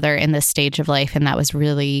know each other in this stage of life, and that was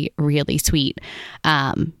really, really sweet.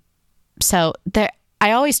 So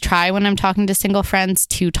I always try when I'm talking to single friends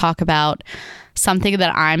to talk about something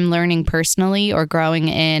that I'm learning personally or growing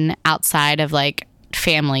in outside of like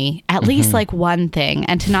family, at least like one thing,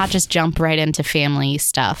 and to not just jump right into family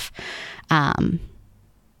stuff.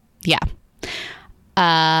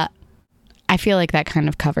 I feel like that kind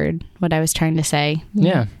of covered what I was trying to say.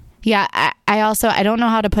 Yeah. Yeah. I don't know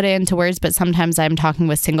how to put it into words, but sometimes I'm talking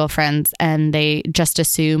with single friends and they just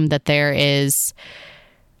assume that there is,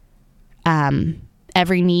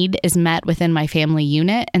 every need is met within my family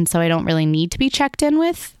unit. And so I don't really need to be checked in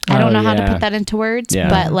with. I don't know how to put that into words,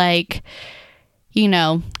 but like, you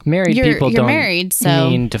know, married people don't married, so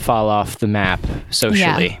mean to fall off the map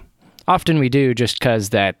socially. Yeah. Often we do, just because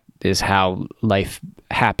that is how life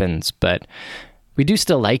happens, but we do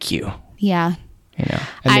still like you. Yeah. You know,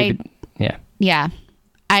 and yeah.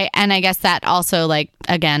 I guess that also, like,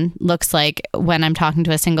 again, looks like when I'm talking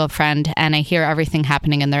to a single friend and I hear everything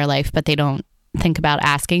happening in their life, but they don't think about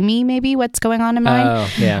asking me maybe what's going on in mine. Oh,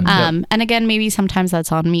 yeah. And again, maybe sometimes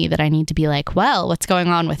that's on me that I need to be like, well, what's going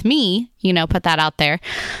on with me? Put that out there.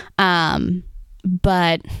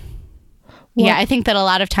 But yeah, I think that a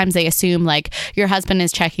lot of times they assume like your husband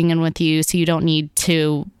is checking in with you, so you don't need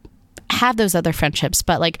to have those other friendships.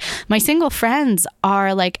 But like my single friends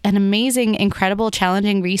are like an amazing, incredible,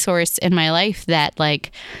 challenging resource in my life that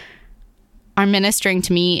like are ministering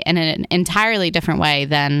to me in an entirely different way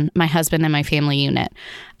than my husband and my family unit.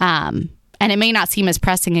 And it may not seem as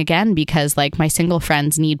pressing again because like my single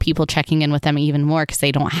friends need people checking in with them even more because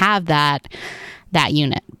they don't have that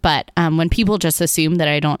unit. But when people just assume that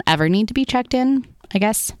I don't ever need to be checked in, I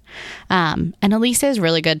guess. And Elisa is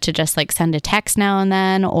really good to just like send a text now and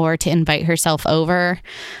then or to invite herself over,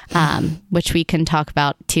 which we can talk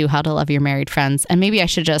about too, how to love your married friends. And maybe I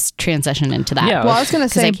should just transition into that. Yeah. Well, I was going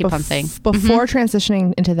to say, I keep on saying before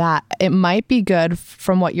transitioning into that, it might be good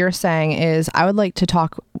from what you're saying is I would like to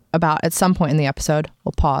talk about at some point in the episode,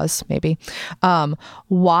 we'll pause maybe,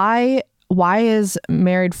 why is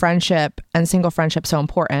married friendship and single friendship so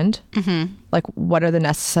important? Mm-hmm. Like, what are the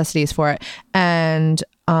necessities for it? And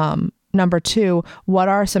number two, what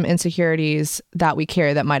are some insecurities that we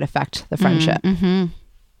carry that might affect the friendship? Mm-hmm.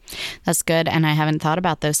 That's good. And I haven't thought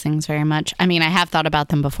about those things very much. I mean, I have thought about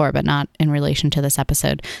them before, but not in relation to this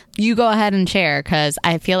episode. You go ahead and share because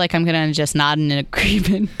I feel like I'm going to just nod in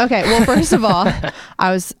agreement. Okay. Well, first of all,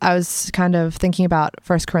 I was kind of thinking about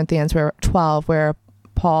 1 Corinthians 12, where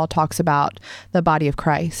Paul talks about the body of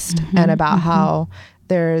Christ and about how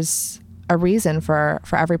there's a reason for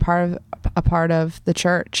every part of the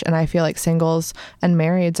church. And I feel like singles and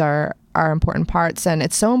marrieds are important parts. And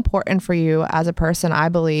it's so important for you as a person, I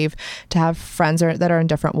believe, to have friends that are in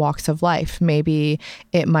different walks of life. Maybe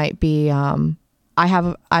it might be, I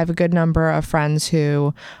have a good number of friends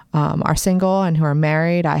who are single and who are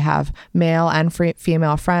married. I have male and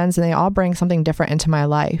female friends, and they all bring something different into my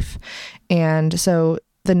life. And so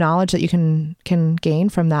the knowledge that you can gain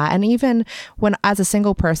from that. And even when, as a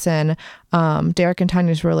single person, Derek and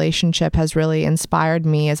Tanya's relationship has really inspired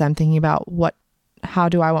me as I'm thinking about how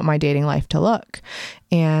do I want my dating life to look?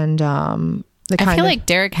 And I feel like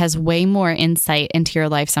Derek has way more insight into your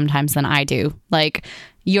life sometimes than I do. Like,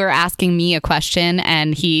 you're asking me a question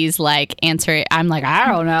and he's like answering. I'm like, I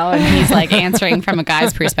don't know. And he's like answering from a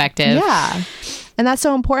guy's perspective. Yeah. And that's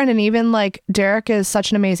so important. And even like Derek is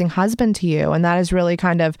such an amazing husband to you. And that has really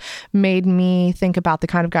kind of made me think about the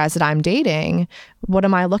kind of guys that I'm dating. What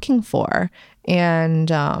am I looking for?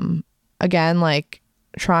 And again, like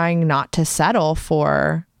trying not to settle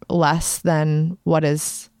for less than what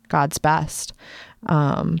is God's best.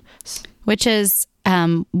 Which is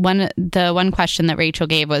one question that Rachel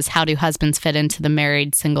gave was, how do husbands fit into the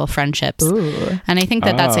married single friendships? Ooh. And I think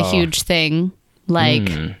that's a huge thing. Like,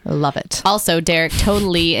 love it. Also, Derek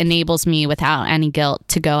totally enables me without any guilt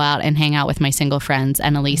to go out and hang out with my single friends.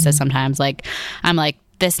 And Elisa sometimes, like, I'm like,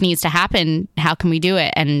 this needs to happen. How can we do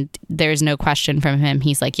it? And there's no question from him.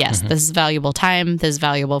 He's like, yes, this is valuable time. This is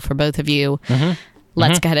valuable for both of you.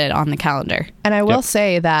 Let's get it on the calendar. And I will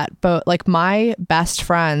say that both, like, my best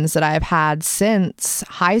friends that I've had since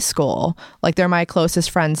high school, like they're my closest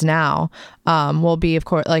friends now, will be, of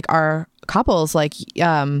course, like our couples, like,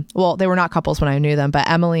 well, they were not couples when I knew them, but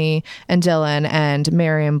Emily and Dylan and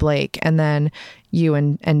Mary and Blake, and then you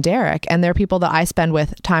and Derek. And they're people that I spend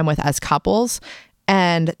time with as couples.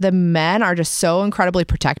 And the men are just so incredibly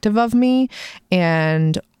protective of me.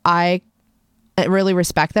 And I really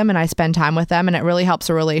respect them and I spend time with them, and it really helps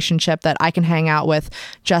a relationship that I can hang out with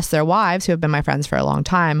just their wives who have been my friends for a long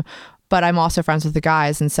time, but I'm also friends with the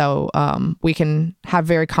guys, and so we can have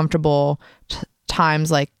very comfortable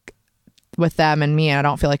times like with them and me, and I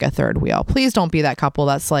don't feel like a third wheel. Please don't be that couple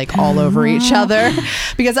that's like all over each other,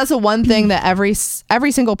 because that's the one thing that every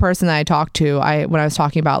single person that I talk to, when I was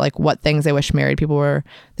talking about like what things they wish married people were,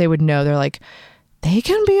 they would know. They're like, they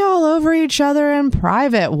can be all over each other in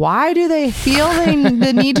private. Why do they feel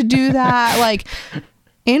the need to do that like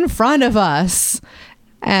in front of us?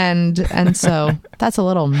 And so that's a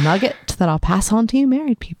little nugget that I'll pass on to you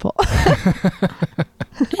married people.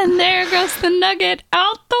 And there goes the nugget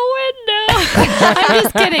out the window. I'm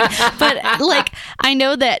just kidding. But like, I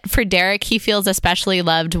know that for Derek, he feels especially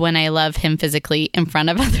loved when I love him physically in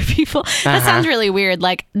front of other people. That sounds really weird.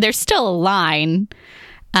 Like, there's still a line.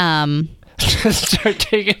 Just start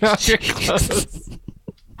taking off your clothes.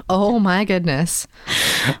 Oh my goodness.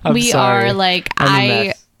 We sorry. Are like,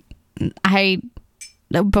 I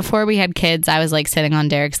before we had kids, I was like sitting on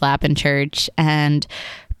Derek's lap in church, and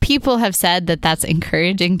people have said that that's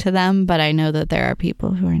encouraging to them, but I know that there are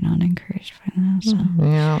people who are not encouraged by that. So.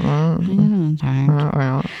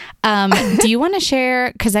 Do you want to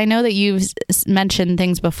share, because I know that you've mentioned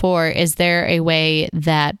things before, is there a way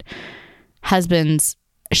that husbands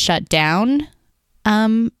shut down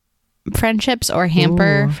friendships or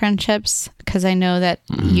hamper friendships? Because I know that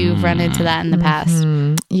you've run into that in the past.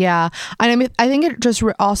 Yeah. And I mean, I think it just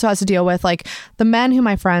also has to deal with like the men who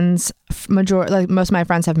my friends, most of my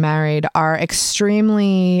friends have married, are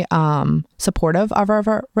extremely supportive of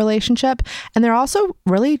our relationship. And they're also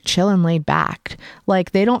really chill and laid back.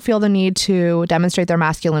 Like they don't feel the need to demonstrate their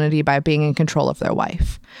masculinity by being in control of their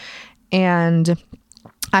wife. And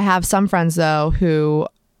I have some friends though who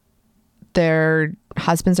their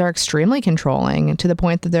husbands are extremely controlling, to the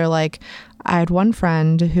point that they're like, I had one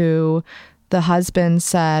friend who the husband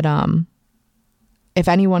said, if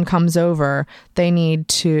anyone comes over, I need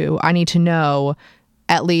to know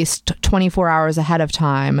at least 24 hours ahead of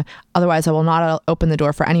time. Otherwise, I will not open the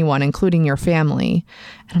door for anyone, including your family.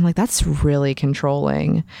 And I'm like, that's really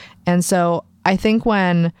controlling. And so I think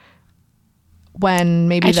when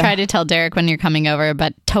maybe I try to tell Derek when you're coming over,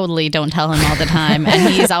 but totally don't tell him all the time. And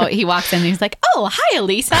he walks in and he's like, oh, hi,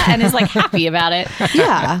 Elisa. And is like happy about it.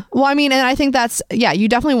 Yeah. Well, I mean, and I think that's, you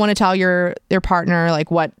definitely want to tell your partner like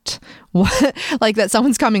what like that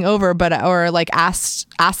someone's coming over, or like ask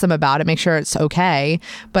them about it, make sure it's okay.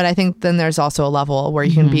 But I think then there's also a level where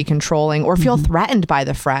you can be controlling or feel threatened by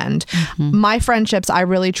the friend. My friendships, I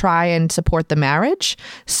really try and support the marriage.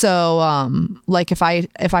 So like if I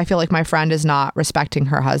feel like my friend is not respecting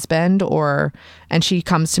her husband and she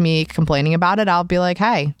comes to me complaining about it, I'll be like,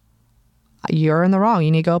 hey, you're in the wrong.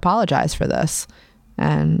 You need to go apologize for this.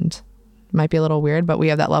 And it might be a little weird, but we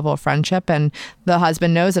have that level of friendship, and the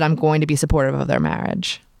husband knows that I'm going to be supportive of their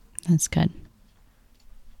marriage. That's good.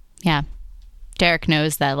 Yeah. Derek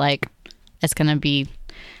knows that like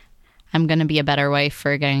I'm going to be a better wife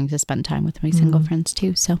for getting to spend time with my single friends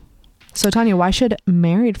too. So Tanya, why should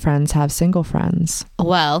married friends have single friends?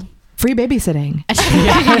 Well, free babysitting.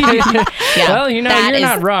 Yeah, well, you're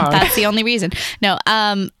not wrong. That's the only reason. No,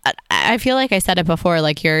 I feel like I said it before,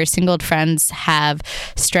 like your singled friends have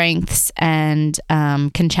strengths and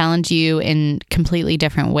can challenge you in completely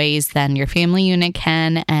different ways than your family unit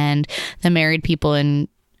can, and the married people in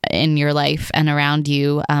your life and around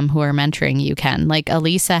you who are mentoring you can. Like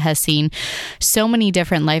Elisa has seen so many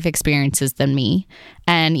different life experiences than me.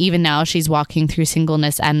 And even now she's walking through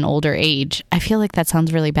singleness at an older age. I feel like that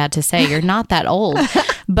sounds really bad to say. You're not that old.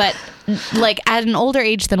 But like at an older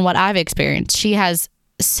age than what I've experienced, she has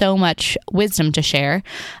so much wisdom to share.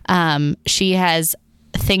 She has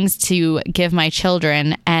things to give my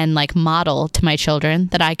children and like model to my children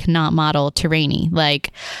that I cannot model to Rainey.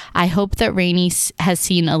 Like I hope that Rainey has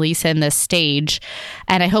seen Elisa in this stage,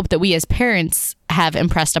 and I hope that we as parents have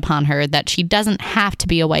impressed upon her that she doesn't have to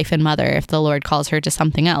be a wife and mother if the Lord calls her to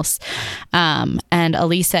something else. And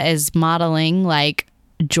Elisa is modeling like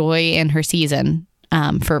joy in her season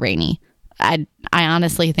for Rainey. I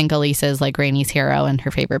honestly think Elisa is like Rainey's hero and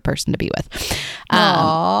her favorite person to be with.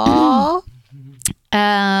 Aww.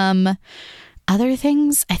 Other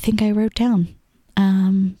things I think I wrote down.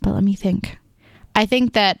 But let me think. I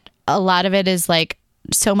think that a lot of it is like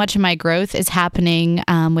so much of my growth is happening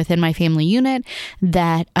within my family unit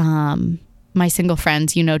that my single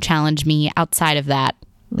friends, challenge me outside of that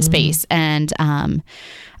space. And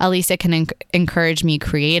Elisa can encourage me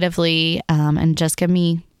creatively and just give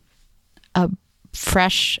me a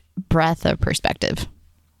fresh breath of perspective.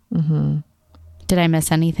 Did I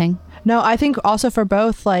miss anything? No, I think also for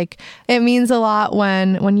both, like it means a lot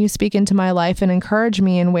when you speak into my life and encourage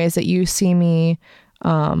me in ways that you see me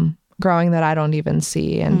growing that I don't even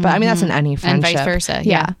see. And but I mean that's in any friendship. And vice versa.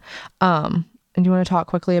 Yeah. And do you want to talk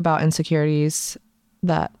quickly about insecurities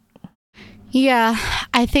that? Yeah,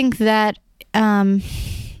 I think that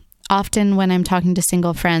often when I'm talking to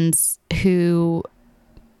single friends who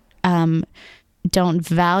don't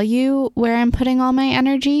value where I'm putting all my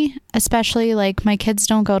energy, especially like my kids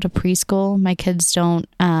don't go to preschool. My kids don't,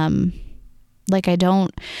 I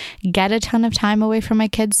don't get a ton of time away from my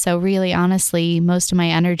kids. So really, honestly, most of my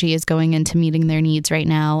energy is going into meeting their needs right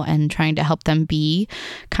now and trying to help them be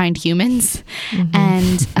kind humans.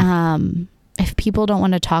 And if people don't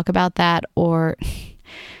want to talk about that, or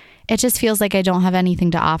it just feels like I don't have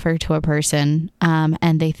anything to offer to a person.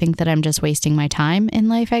 And they think that I'm just wasting my time in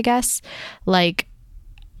life, I guess. Like,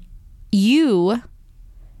 you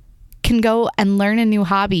can go and learn a new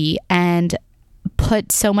hobby and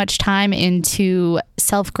put so much time into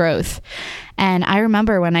self-growth. And I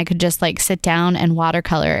remember when I could just like sit down and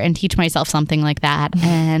watercolor and teach myself something like that.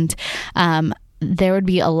 And there would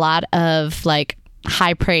be a lot of like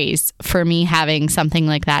high praise for me having something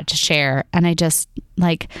like that to share. And I just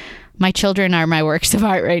like, my children are my works of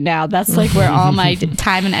art right now. That's like where all my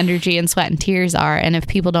time and energy and sweat and tears are. And if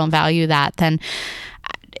people don't value that, then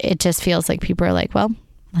it just feels like people are like, well,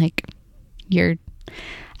 like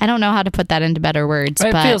I don't know how to put that into better words.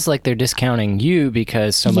 It but feels like they're discounting you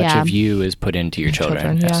because so much of you is put into your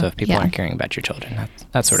children. yeah. So if people aren't caring about your children,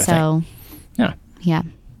 that sort of thing. Yeah. Yeah.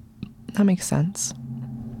 That makes sense.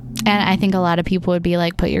 And I think a lot of people would be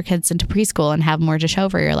like, put your kids into preschool and have more to show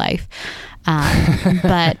for your life.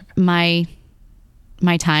 But my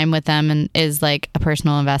time with them is like a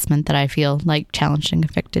personal investment that I feel like challenged and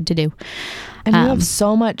convicted to do. And you have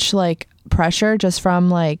so much like pressure just from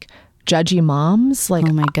like judgy moms. Like,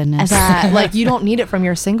 oh my goodness. That like you don't need it from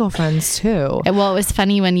your single friends too. Well, it was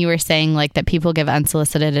funny when you were saying like that people give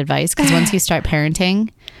unsolicited advice, because once you start parenting,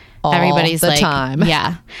 everybody's the like, time.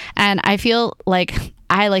 Yeah. And I feel like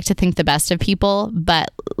I like to think the best of people,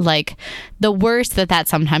 but like the worst that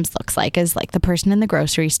sometimes looks like is like the person in the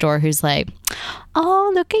grocery store who's like,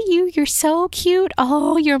 oh, look at you. You're so cute.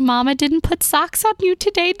 Oh, your mama didn't put socks on you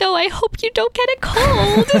today, though. I hope you don't get it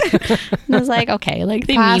cold. And I was like, okay, like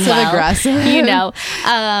they mean well, aggressive, you know.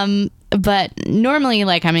 But normally,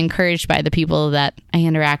 like, I'm encouraged by the people that I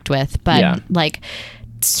interact with, but like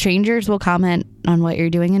strangers will comment on what you're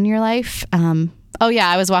doing in your life. Oh yeah,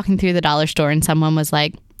 I was walking through the dollar store and someone was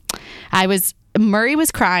like, Murray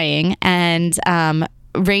was crying and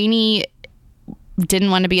Rainey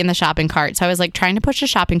didn't want to be in the shopping cart. So I was like trying to push a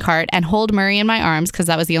shopping cart and hold Murray in my arms because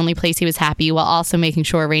that was the only place he was happy, while also making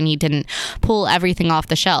sure Rainey didn't pull everything off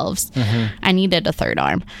the shelves. Mm-hmm. I needed a third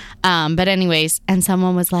arm. But anyways, and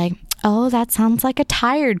someone was like, oh, that sounds like a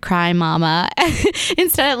tired cry, mama.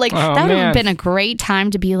 Instead of like, that would have been a great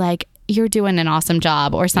time to be like, you're doing an awesome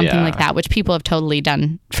job or something like that, which people have totally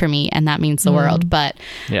done for me, and that means the world. But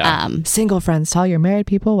single friends tell your married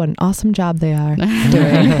people what an awesome job they are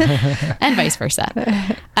doing. And vice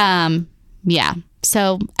versa. Yeah.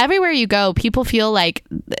 So everywhere you go, people feel like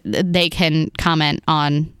they can comment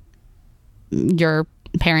on your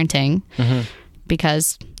parenting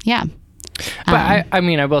because but I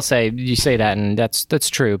mean, I will say, you say that, and that's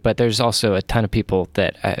true, but there's also a ton of people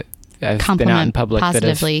that I've been out in public that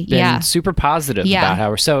have been super positive about how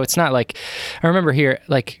we're, so it's not like, I remember here,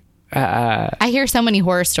 like, I hear so many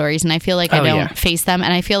horror stories and I feel like I don't face them.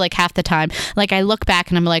 And I feel like half the time, like I look back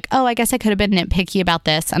and I'm like, oh, I guess I could have been nitpicky about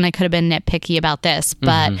this and I could have been nitpicky about this.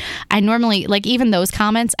 But I normally, like even those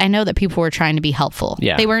comments, I know that people were trying to be helpful.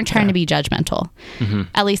 Yeah. They weren't trying to be judgmental.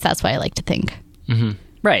 At least that's what I like to think.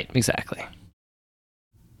 Right. Exactly.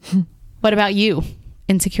 What about you?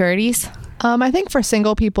 Insecurities? I think for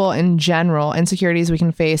single people in general, insecurities we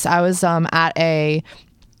can face. I was at a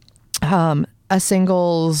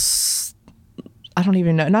singles, I don't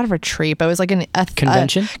even know, not a retreat, but it was like a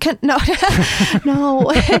convention. No,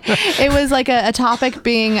 it was like a topic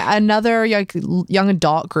being another young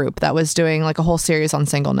adult group that was doing like a whole series on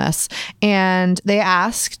singleness, and they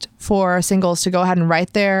asked for singles to go ahead and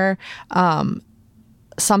write their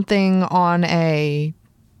something on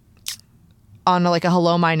like a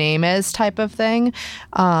hello, my name is type of thing,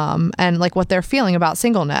 and like what they're feeling about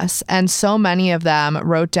singleness. And so many of them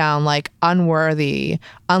wrote down like unworthy,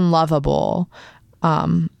 unlovable,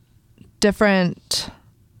 different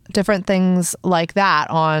things like that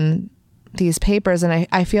on these papers. And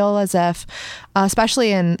I feel as if,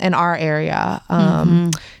 especially in our area,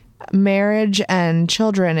 marriage and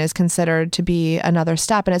children is considered to be another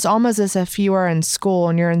step. And it's almost as if you are in school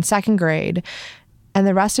and you're in second grade and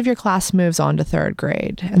the rest of your class moves on to third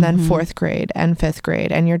grade and then fourth grade and fifth grade,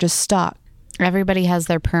 and you're just stuck. Everybody has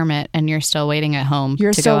their permit and you're still waiting at home.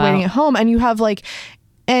 You're still waiting at home, and you have like,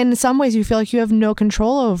 in some ways you feel like you have no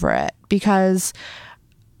control over it, because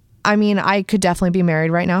I mean, I could definitely be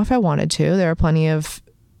married right now if I wanted to. There are plenty of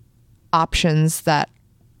options that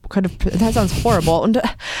could have, that sounds horrible. And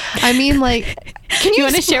I mean, like, can you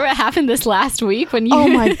want to share what happened this last week when you? Oh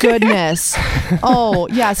my goodness. Oh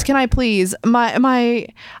yes. Can I please? I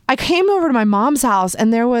came over to my mom's house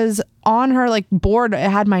and there was on her like board, it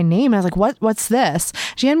had my name. And I was like, what's this?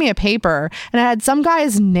 She handed me a paper and it had some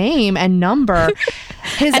guy's name and number,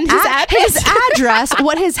 his address,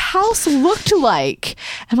 what his house looked like.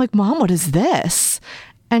 I'm like, Mom, what is this?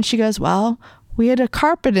 And she goes, well, we had a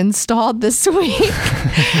carpet installed this week.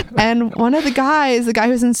 And one of the guy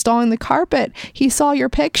who's installing the carpet, he saw your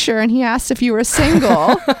picture and he asked if you were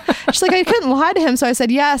single. She's like, I couldn't lie to him. So I said,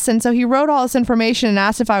 yes. And so he wrote all this information and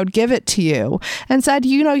asked if I would give it to you and said,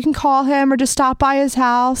 you can call him or just stop by his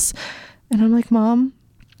house. And I'm like, Mom,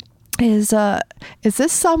 is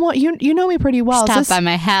this someone you know me pretty well? Stop by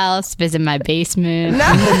my house, visit my basement,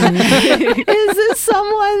 is this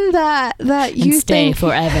someone that you stay think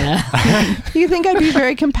forever? you think I'd be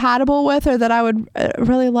very compatible with, or that I would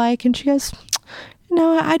really like? And she goes,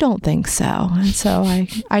 no, I don't think so. And so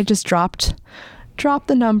I just dropped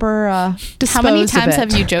the number. How many times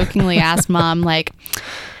have you jokingly asked Mom, like,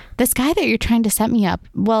 this guy that you're trying to set me up,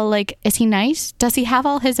 well, like, is he nice? Does he have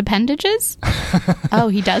all his appendages? Oh,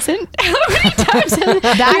 he doesn't? How many times that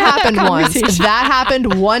happened once. That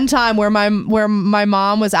happened one time where my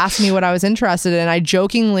mom was asking me what I was interested in. I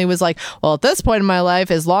jokingly was like, well, at this point in my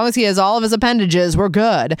life, as long as he has all of his appendages, we're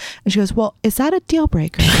good. And she goes, well, is that a deal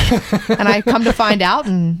breaker? And I come to find out,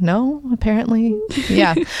 and no, apparently,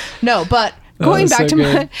 yeah. No, but going back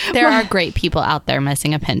to there are great people out there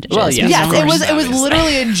missing appendages. Well, yes, it was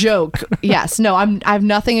literally a joke. Yes, no, I have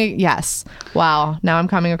nothing. Yes, wow. Now I'm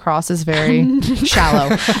coming across as very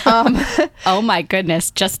shallow. Oh my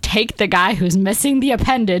goodness! Just take the guy who's missing the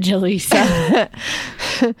appendage, Elisa.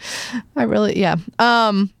 I really, yeah.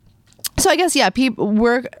 So I guess, yeah,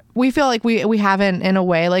 we feel like we haven't, in a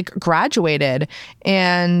way, like, graduated,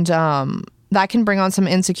 and that can bring on some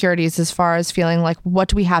insecurities as far as feeling like, what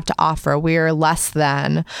do we have to offer? We're less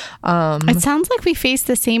than. It sounds like we face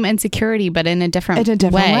the same insecurity, but in a different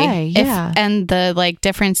way. Yeah. And the, like,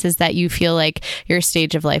 difference is that you feel like your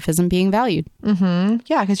stage of life isn't being valued. Mm-hmm.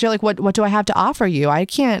 Yeah, because you're like, what do I have to offer you? I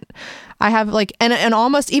have, like, and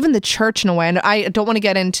almost even the church, in a way, and I don't want to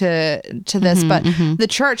get into this, but the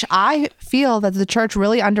church, I feel that the church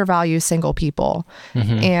really undervalues single people.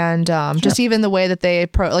 And just even the way that they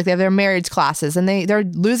have their marriage classes, and they're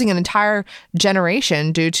losing an entire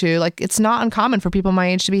generation due to, like, it's not uncommon for people my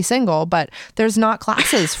age to be single, but there's not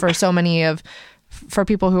classes for so many for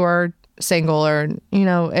people who are single, or, you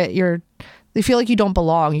know, you feel like you don't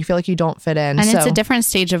belong. You feel like you don't fit in. And it's a different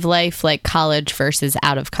stage of life, like college versus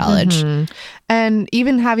out of college. And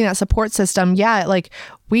even having that support system, yeah, like,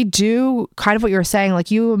 we do kind of what you were saying.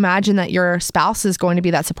 Like, you imagine that your spouse is going to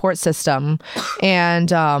be that support system.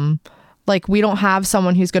 And like, we don't have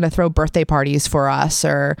someone who's going to throw birthday parties for us,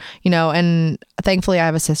 or, you know, and thankfully I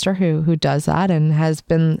have a sister who does that and has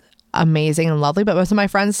been amazing and lovely, but most of my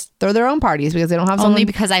friends throw their own parties because they don't have someone. Only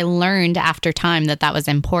because I learned after time that was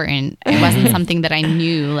important. It wasn't something that I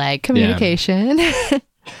knew, like, communication.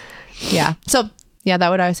 Yeah. So yeah, that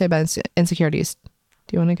would I say about insecurities.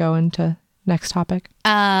 Do you want to go into next topic?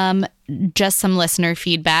 Just some listener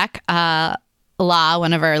feedback. La,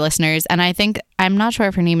 one of our listeners, and I'm not sure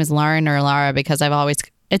if her name is Lauren or Lara, because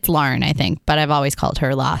it's Lauren, I think, but I've always called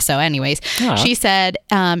her La. So anyways, she said,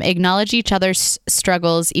 acknowledge each other's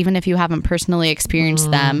struggles, even if you haven't personally experienced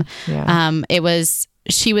them. Yeah.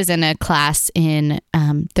 She was in a class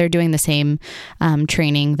they're doing the same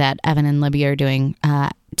training that Evan and Libby are doing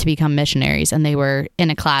to become missionaries. And they were in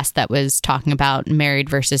a class that was talking about married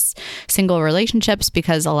versus single relationships,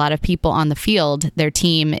 because a lot of people on the field, their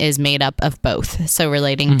team is made up of both. So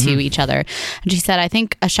relating to each other. And she said, I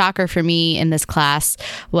think a shocker for me in this class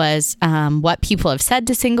was what people have said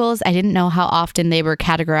to singles. I didn't know how often they were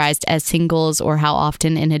categorized as singles, or how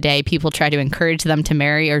often in a day people try to encourage them to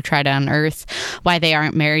marry or try to unearth why they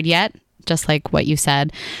aren't married yet. Just like what you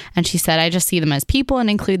said. And she said, I just see them as people and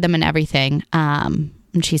include them in everything.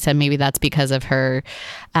 And she said maybe that's because of her,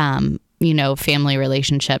 family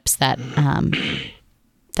relationships that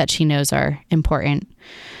she knows are important.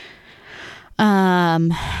 Yeah.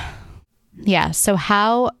 So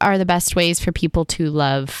how are the best ways for people to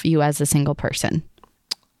love you as a single person?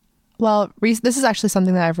 Well, this is actually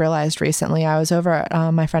something that I've realized recently. I was over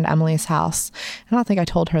at my friend Emily's house. I don't think I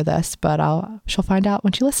told her this, but she'll find out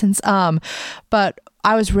when she listens. But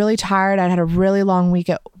I was really tired. I'd had a really long week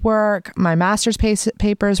at work. My master's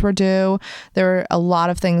papers were due. There were a lot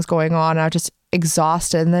of things going on. I was just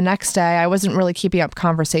exhausted. And the next day, I wasn't really keeping up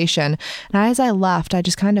conversation. And as I left, I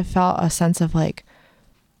just kind of felt a sense of, like,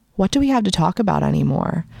 what do we have to talk about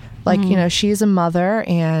anymore? Like, you know, she's a mother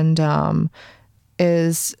and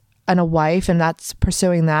is a wife, and that's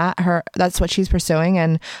pursuing that's what she's pursuing.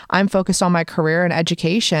 And I'm focused on my career and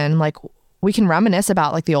education. Like, we can reminisce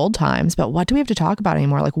about, like, the old times, but what do we have to talk about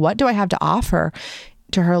anymore? Like, what do I have to offer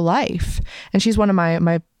to her life? And she's one of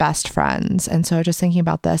my best friends. And so just thinking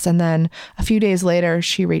about this, and then a few days later,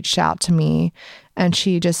 she reached out to me and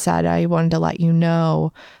she just said, I wanted to let you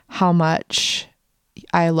know how much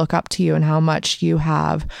I look up to you and how much you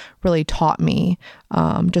have really taught me,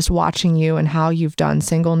 just watching you and how you've done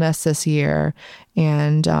singleness this year.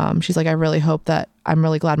 And she's like, I'm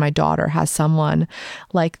really glad my daughter has someone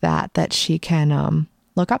like that she can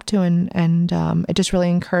look up to. And it just really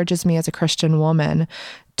encourages me as a Christian woman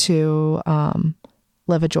to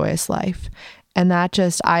live a joyous life. And that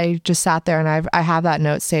I just sat there and I have that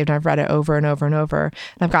note saved and I've read it over and over and over.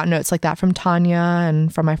 And I've got notes like that from Tanya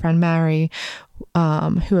and from my friend Mary,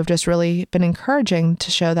 who have just really been encouraging to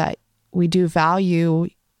show that we do value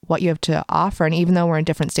what you have to offer. And even though we're in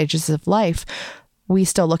different stages of life, we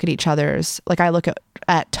still look at each other's, like I look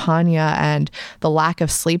at Tanya and the lack of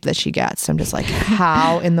sleep that she gets. I'm just like,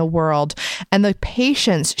 how in the world? And the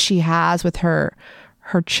patience she has with her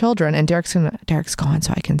children. And Derek's gone,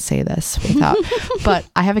 so I can say this without, but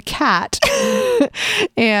I have a cat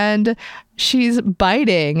and she's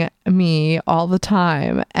biting me all the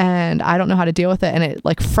time and I don't know how to deal with it. And it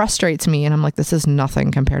like frustrates me. And I'm like, this is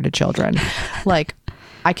nothing compared to children. Like,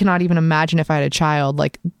 I cannot even imagine if I had a child,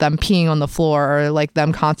 like them peeing on the floor or like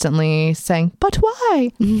them constantly saying, but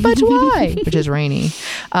why? But why? Which is Rainy.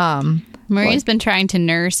 Marie's been trying to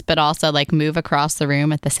nurse, but also like move across the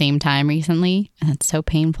room at the same time recently. And it's so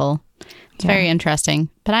painful. It's very interesting.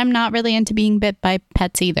 But I'm not really into being bit by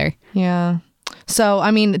pets either. Yeah. So,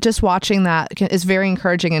 I mean, just watching that is very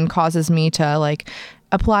encouraging and causes me to like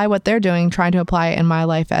apply what they're doing, trying to apply it in my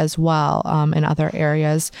life as well, in other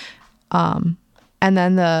areas. And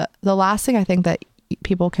then the last thing I think that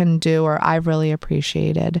people can do, or I've really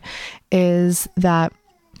appreciated, is that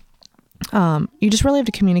you just really have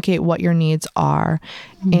to communicate what your needs are.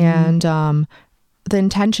 Mm-hmm. And the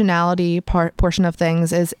intentionality portion of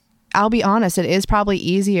things is, I'll be honest, it is probably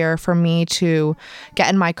easier for me to get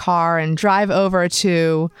in my car and drive over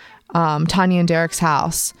to Tanya and Derek's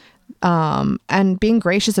house. And being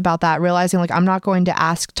gracious about that, realizing like I'm not going to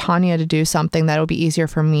ask Tanya to do something that will be easier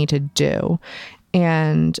for me to do.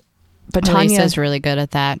 But Tanya's really good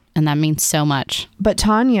at that, and that means so much. But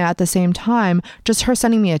Tanya, at the same time, just her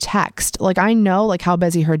sending me a text, like I know like how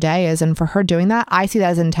busy her day is, and for her doing that, I see that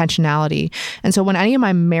as intentionality. And so when any of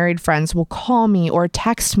my married friends will call me or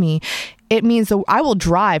text me, it means that I will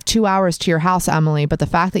drive 2 hours to your house, Emily. But the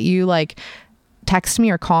fact that you like text me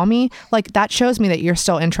or call me, like that shows me that you're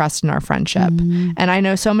still interested in our friendship. Mm-hmm. And I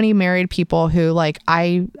know so many married people who like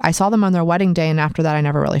I saw them on their wedding day, and after that I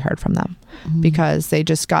never really heard from them because they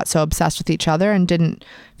just got so obsessed with each other and didn't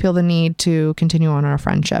feel the need to continue on our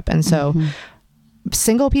friendship. And so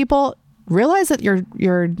single people, realize that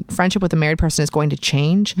your friendship with a married person is going to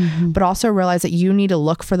change, but also realize that you need to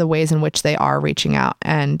look for the ways in which they are reaching out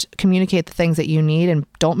and communicate the things that you need, and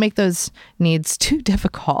don't make those needs too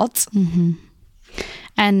difficult.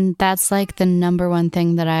 And that's like the number one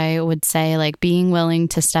thing that I would say, like being willing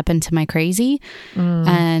to step into my crazy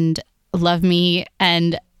and love me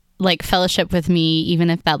and like fellowship with me,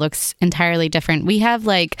 even if that looks entirely different. We have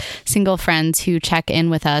like single friends who check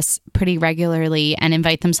in with us pretty regularly and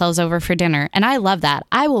invite themselves over for dinner. And I love that.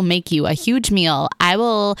 I will make you a huge meal. I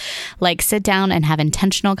will like sit down and have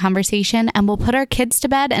intentional conversation, and we'll put our kids to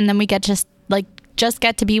bed, and then we get just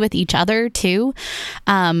get to be with each other too.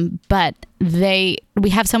 But we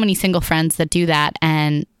have so many single friends that do that.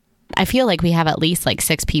 And I feel like we have at least like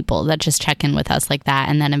 6 people that just check in with us like that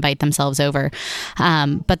and then invite themselves over.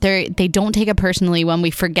 But they don't take it personally when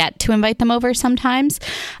we forget to invite them over sometimes.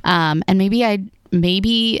 And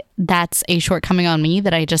maybe that's a shortcoming on me,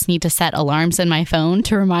 that I just need to set alarms in my phone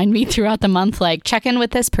to remind me throughout the month, like check in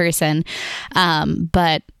with this person.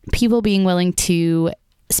 But people being willing to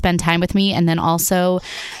spend time with me, and then also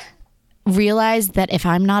realize that if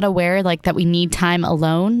I'm not aware, like that we need time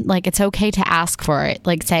alone, like it's okay to ask for it.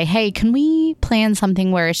 Like say, hey, can we plan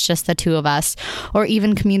something where it's just the 2 of us? Or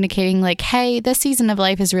even communicating like, hey, this season of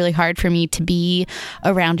life is really hard for me to be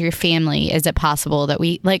around your family. Is it possible that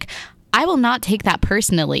we like, I will not take that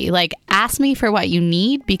personally. Like ask me for what you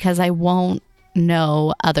need, because I won't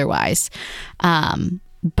know otherwise.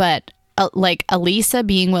 But like Elisa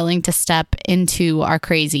being willing to step into our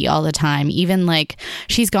crazy all the time, even like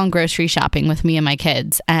she's gone grocery shopping with me and my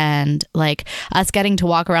kids, and like us getting to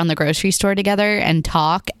walk around the grocery store together and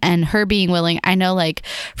talk, and her being willing. I know like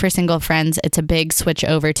for single friends, it's a big switch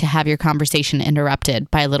over to have your conversation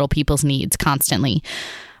interrupted by little people's needs constantly.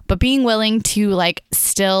 But being willing to like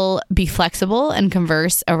still be flexible and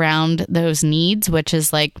converse around those needs, which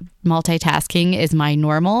is like multitasking is my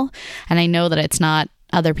normal. And I know that it's not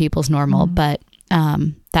other people's normal, but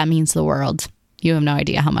that means the world. You have no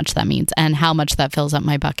idea how much that means and how much that fills up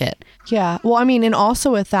my bucket. Yeah. Well, I mean, and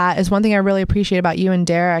also with that is one thing I really appreciate about you and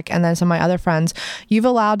Derek, and then some of my other friends. You've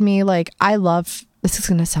allowed me, like, I love this is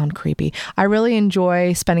going to sound creepy. I really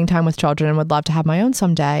enjoy spending time with children and would love to have my own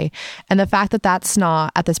someday. And the fact that that's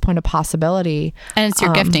not at this point a possibility. And it's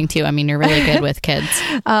your gifting too. I mean, you're really good with kids.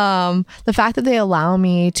 The fact that they allow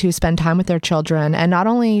me to spend time with their children, and not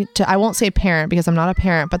only to, I won't say parent because I'm not a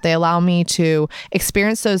parent, but they allow me to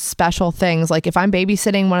experience those special things. Like if I'm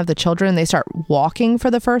babysitting one of the children, they start walking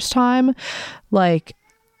for the first time, like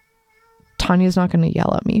Tanya's not going to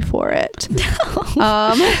yell at me for it.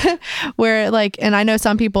 Where like, and I know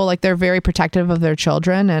some people, like, they're very protective of their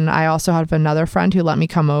children. And I also have another friend who let me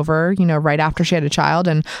come over, you know, right after she had a child.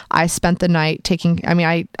 And I spent the night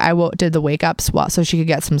did the wake ups so she could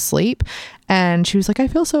get some sleep. And she was like, I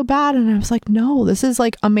feel so bad. And I was like, no, this is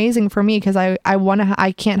like amazing for me because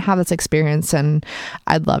I can't have this experience, and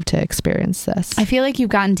I'd love to experience this. I feel like you've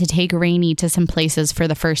gotten to take Rainey to some places for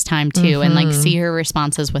the first time too, and like see her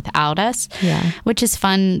responses without us, which is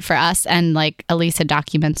fun for us. And like Elisa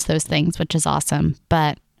documents those things, which is awesome.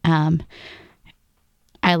 But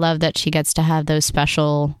I love that she gets to have those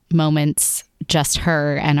special moments, just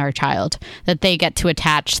her and our child, that they get to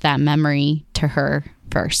attach that memory to her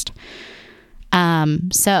first.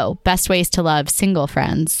 So best ways to love single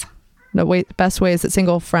friends. Best ways that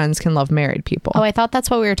single friends can love married people. Oh, I thought that's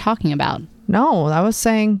what we were talking about. No, I was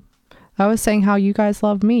saying how you guys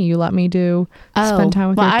love me. You let me spend time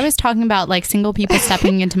with well, I was talking about like single people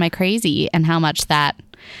stepping into my crazy and how much that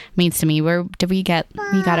means to me. We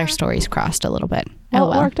got our stories crossed a little bit.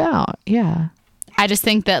 Well, it worked out. Yeah. I just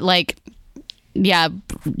think that like, yeah,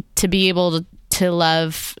 to be able to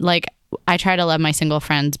love, like, I try to love my single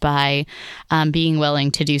friends by being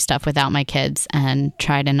willing to do stuff without my kids and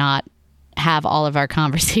try to not have all of our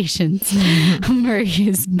conversations. Murray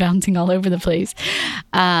is bouncing all over the place.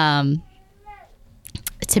 To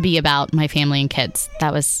be about my family and kids.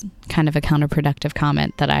 That was kind of a counterproductive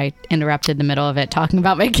comment that I interrupted the middle of it talking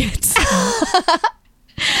about my kids.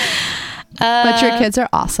 But your kids are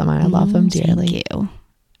awesome and I love them dearly. Thank you.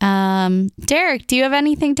 Derek, do you have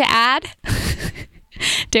anything to add?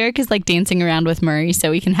 Derek is like dancing around with Murray so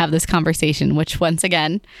we can have this conversation, which once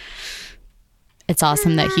again, it's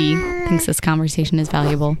awesome that he thinks this conversation is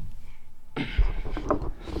valuable.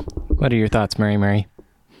 What are your thoughts, Murray?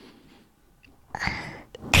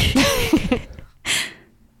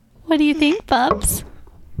 What do you think, Bubs?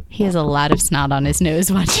 He has a lot of snot on his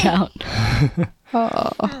nose. Watch out.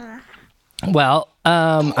 Well,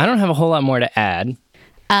 I don't have a whole lot more to add.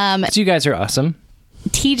 So you guys are awesome.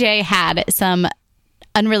 TJ had some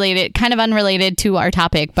kind of unrelated to our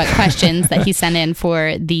topic, but questions that he sent in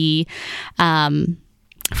for the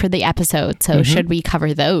episode. So should we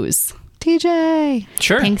cover those? TJ.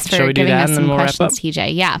 Sure. Thanks for Shall we do giving that us and some then we'll questions, wrap up?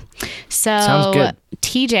 TJ. Yeah. Sounds good.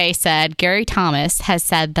 TJ said, Gary Thomas has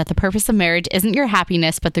said that the purpose of marriage isn't your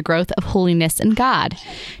happiness, but the growth of holiness in God.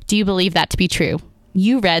 Do you believe that to be true?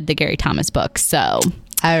 You read the Gary Thomas book, so.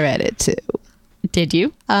 I read it too. Did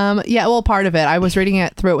you? Yeah, well, part of it. I was reading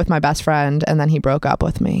it through it with my best friend, and then he broke up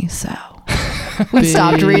with me, so we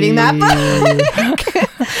stopped reading that book.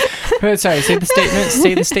 Sorry, say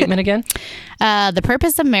the statement again. The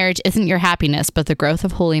purpose of marriage isn't your happiness, but the growth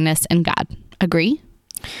of holiness in God. Agree?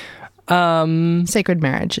 Sacred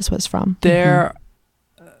Marriage is what it's from. There,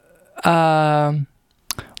 well,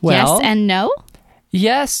 yes and no?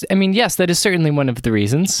 Yes. I mean, yes, that is certainly one of the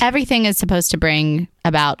reasons. Everything is supposed to bring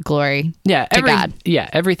about glory to God. Yeah,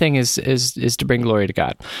 everything is to bring glory to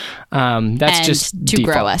God. That's and just to default.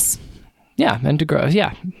 grow us. Yeah, and to grow.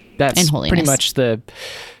 Yeah, that's in holiness. Pretty much the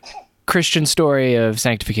Christian story of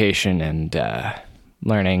sanctification and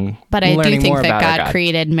learning. But I do think more that about God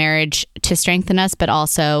created marriage to strengthen us, but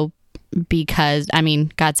also because, I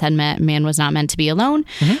mean, God said man was not meant to be alone,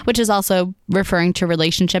 which is also referring to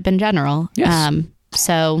relationship in general. Yes.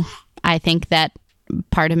 So I think that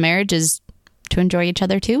part of marriage is to enjoy each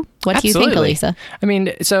other too. What do you think, Elisa? I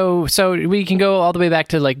mean, so we can go all the way back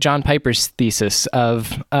to like John Piper's thesis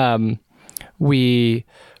of we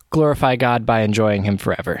glorify God by enjoying him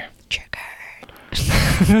forever.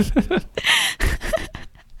 Triggered.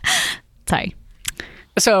 Sorry.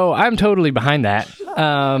 So I'm totally behind that.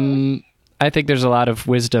 I think there's a lot of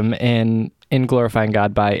wisdom in glorifying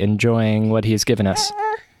God by enjoying what he's given us.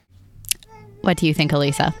 What do you think,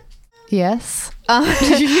 Elisa? Yes.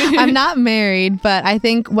 I'm not married, but I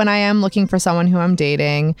think when I am looking for someone who I'm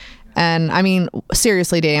dating, and I mean,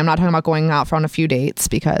 seriously dating, I'm not talking about going out for on a few dates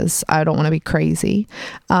because I don't want to be crazy.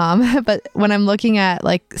 But when I'm looking at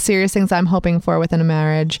like serious things I'm hoping for within a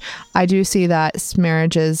marriage, I do see that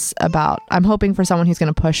marriage is about, I'm hoping for someone who's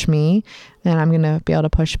going to push me and I'm going to be able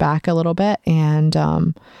to push back a little bit. And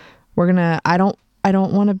I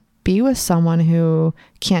don't want to be with someone who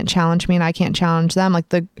can't challenge me and I can't challenge them. Like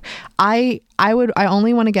I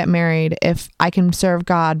only want to get married if I can serve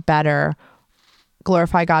God better,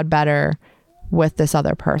 glorify God better with this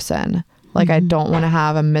other person. Like I don't want to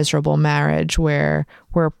have a miserable marriage where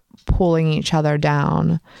we're pulling each other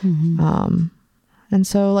down. And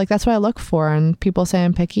so like that's what I look for. And people say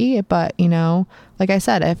I'm picky, but you know, like I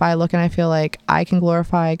said, if I look and I feel like I can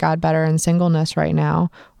glorify God better in singleness right now,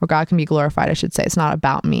 or God can be glorified, I should say, it's not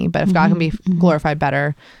about me, but if God can be glorified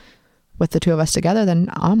better with the two of us together, then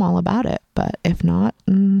I'm all about it. But if not,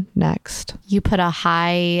 next. You put a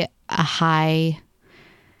high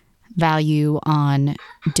value on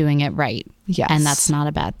doing it right. Yes. And that's not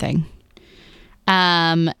a bad thing.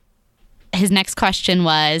 His next question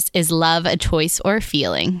was, is love a choice or a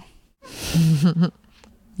feeling?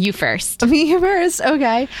 You first. Me first.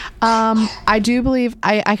 Okay. I do believe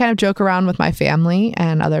I kind of joke around with my family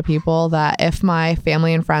and other people that if my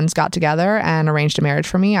family and friends got together and arranged a marriage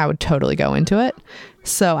for me, I would totally go into it.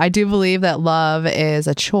 So I do believe that love is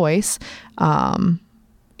a choice.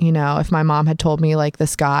 You know, if my mom had told me like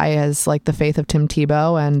this guy has like the faith of Tim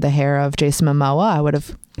Tebow and the hair of Jason Momoa, I would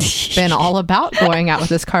have been all about going out with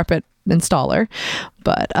this carpet installer.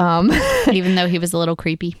 But even though he was a little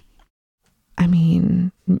creepy. I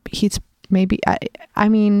mean, he's maybe, I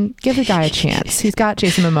mean, give the guy a chance. He's got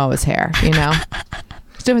Jason Momoa's hair, you know?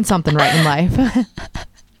 He's doing something right in life.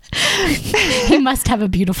 He must have a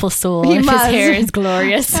beautiful soul He if must. his hair is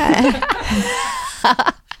glorious.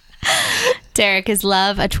 Derek, is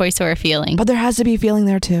love a choice or a feeling? But there has to be feeling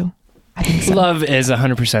there too. I think so. Love is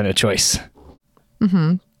 100% a choice.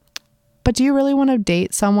 But do you really want to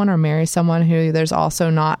date someone or marry someone who there's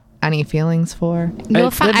also not any feelings for? I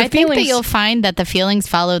think that feelings- you'll find that the feelings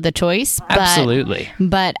follow the choice. But, Absolutely.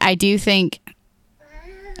 But I do think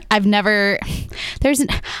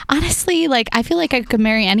honestly, like, I feel like I could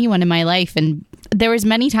marry anyone in my life. And there was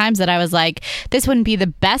many times that I was like, this wouldn't be the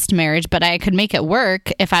best marriage, but I could make it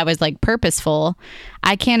work if I was like purposeful.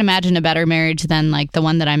 I can't imagine a better marriage than like the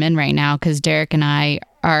one that I'm in right now, because Derek and I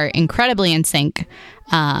are incredibly in sync.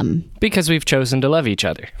 Because we've chosen to love each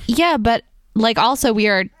other. Yeah, but like also we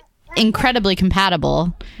are incredibly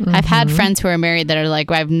compatible. I've had friends who are married that are like,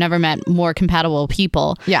 I've never met more compatible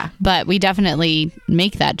people. Yeah. But we definitely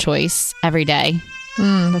make that choice every day.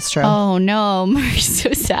 That's true. Oh no, Murray's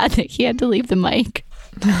so sad that he had to leave the mic.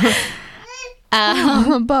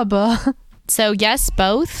 Bubba. So yes,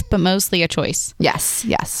 both, but mostly a choice. Yes.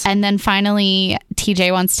 And then finally,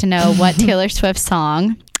 TJ wants to know what Taylor Swift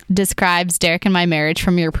song describes Derek and my marriage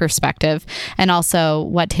from your perspective, and also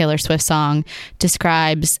what Taylor Swift song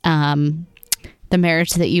describes the marriage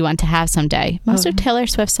that you want to have someday. Most of Taylor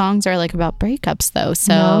Swift songs are like about breakups though.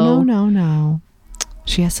 So No.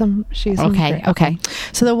 She's some Okay.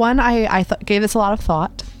 So the one I gave this a lot of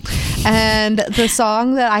thought, and the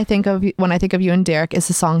song that I think of when I think of you and Derek is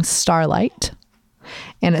the song Starlight,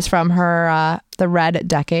 and it's from her The Red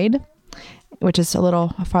Decade, which is a little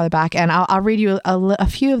farther back, and I'll read you a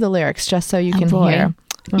few of the lyrics just so you can hear.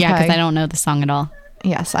 Yeah, because Okay. I don't know the song at all.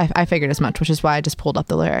 Yes, I figured as much, which is why I just pulled up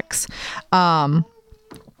the lyrics.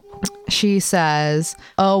 She says,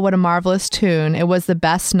 "Oh, what a marvelous tune. It was the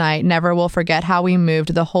best night. Never will forget how we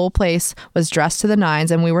moved. The whole place was dressed to the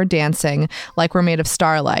nines and we were dancing like we're made of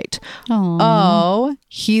starlight. Aww. Oh,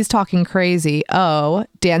 he's talking crazy. Oh,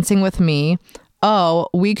 dancing with me. Oh,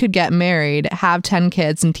 we could get married, have 10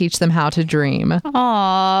 kids and teach them how to dream."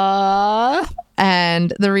 Aww.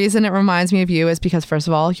 And the reason it reminds me of you is because, first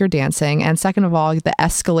of all, you're dancing, and second of all, the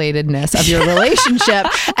escalatedness of your relationship.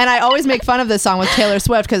 And I always make fun of this song with Taylor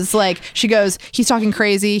Swift because it's like she goes, "He's talking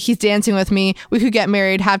crazy. He's dancing with me. We could get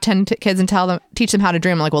married, have 10 kids, and teach them how to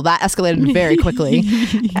dream." I'm like, well, that escalated very quickly.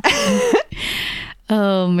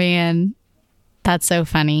 Oh man, that's so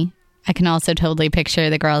funny. I can also totally picture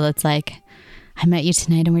the girl that's like, "I met you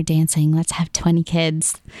tonight and we're dancing. Let's have 20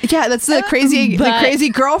 kids." Yeah, that's the crazy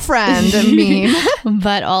girlfriend meme.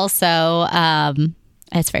 But also,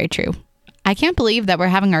 it's very true. I can't believe that we're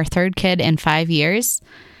having our third kid in 5 years.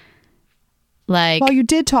 Like, Well, you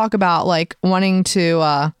did talk about like wanting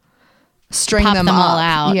to string pop them all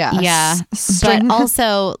up. out. Yes. Yeah. String- But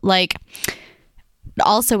also, like,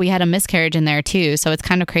 we had a miscarriage in there too. So it's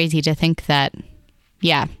kind of crazy to think that,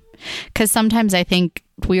 yeah. Because sometimes I think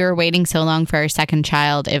we were waiting so long for our second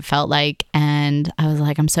child, it felt like, and I was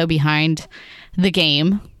like, I'm so behind the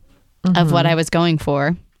game of what I was going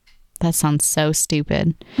for. That sounds so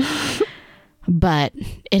stupid. But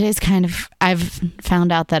it is kind of, I've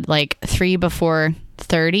found out that like 3 before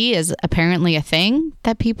 30 is apparently a thing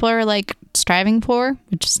that people are like striving for,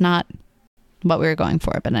 which is not what we were going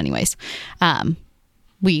for. But anyways,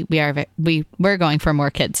 we're going for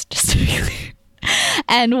more kids, just to be clear.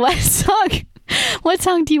 And what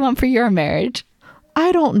song do you want for your marriage?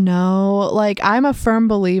 I don't know. Like, I'm a firm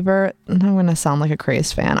believer, and I'm going to sound like a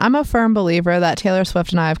crazed fan. I'm a firm believer that Taylor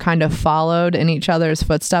Swift and I have kind of followed in each other's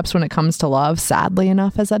footsteps when it comes to love, sadly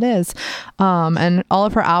enough as it is. And all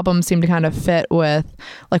of her albums seem to kind of fit with,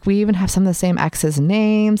 like, we even have some of the same exes'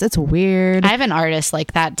 names. It's weird. I have an artist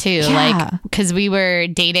like that too. Yeah. Like, because we were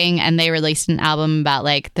dating and they released an album about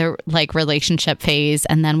like their like relationship phase,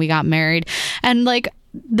 and then we got married, and like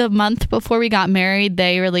the month before we got married,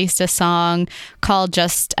 they released a song called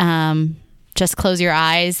Just Close Your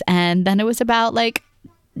Eyes. And then it was about like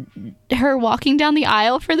her walking down the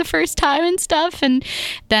aisle for the first time and stuff. And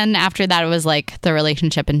then after that, it was like the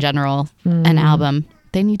relationship in general, an album.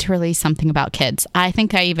 They need to release something about kids. I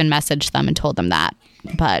think I even messaged them and told them that,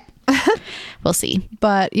 but we'll see.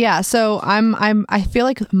 But yeah, so I feel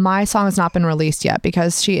like my song has not been released yet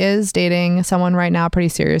because she is dating someone right now pretty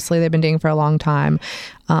seriously. They've been dating for a long time.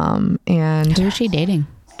 And who is she dating?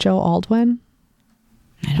 Joe Aldwin.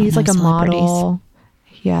 He's like a model.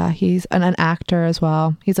 Yeah, he's an actor as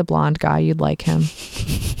well. He's a blonde guy. You'd like him.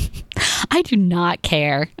 I do not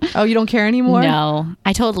care. Oh, you don't care anymore? No.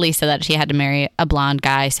 I told Lisa that she had to marry a blonde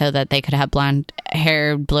guy so that they could have blonde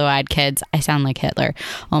hair, blue-eyed kids. I sound like Hitler.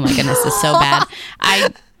 Oh my goodness, this is so bad.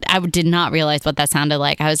 I did not realize what that sounded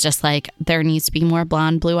like. I was just like, there needs to be more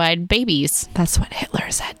blonde, blue-eyed babies. That's what Hitler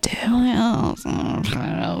said too.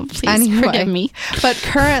 Oh, please forgive me. But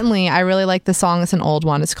currently, I really like the song. It's an old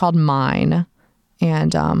one. It's called Mine.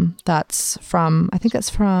 And that's from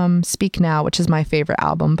Speak Now, which is my favorite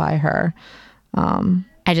album by her.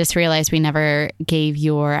 I just realized we never gave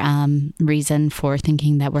your reason for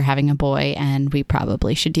thinking that we're having a boy, and we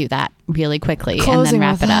probably should do that really quickly and then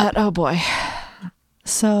wrap it up. Oh boy.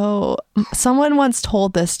 So someone once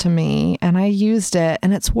told this to me and I used it,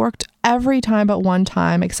 and it's worked every time but one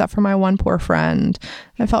time, except for my one poor friend.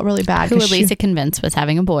 I felt really bad. Who Elisa convinced was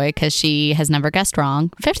having a boy because she has never guessed wrong.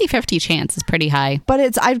 50-50 chance is pretty high.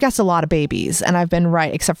 But I've guessed a lot of babies and I've been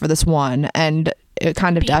right except for this one, and it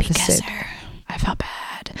kind of devastated. I felt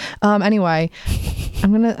bad. Anyway,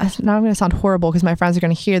 I'm gonna sound horrible because my friends are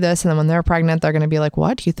gonna hear this, and then when they're pregnant, they're gonna be like,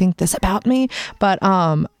 "What? Do you think this about me?" But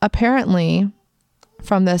apparently,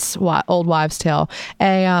 from this old wives' tale,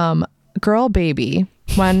 a girl baby,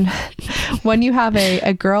 when you have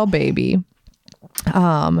a girl baby,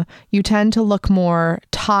 you tend to look more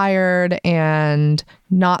tired and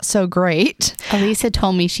not so great. Elisa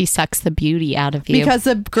told me she sucks the beauty out of you. Because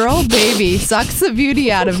the girl baby sucks the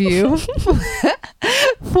beauty out of you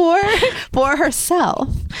for herself.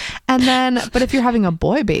 And then, but if you're having a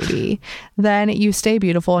boy baby, then you stay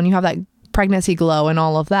beautiful and you have that pregnancy glow and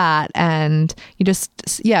all of that. And you just,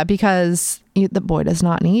 because the boy does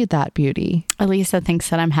not need that beauty. Elisa thinks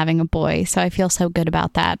that I'm having a boy, so I feel so good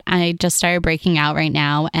about that. I just started breaking out right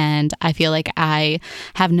now, and I feel like I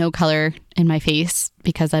have no color in my face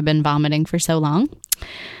because I've been vomiting for so long.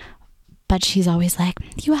 But she's always like,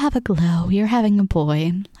 "You have a glow. You're having a boy."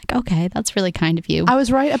 I'm like, okay, that's really kind of you. I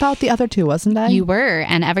was right about the other two, wasn't I? You were,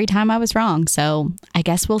 and every time I was wrong. So I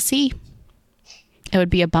guess we'll see. It would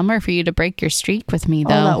be a bummer for you to break your streak with me,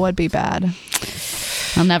 though. Oh, that would be bad.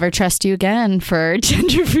 I'll never trust you again for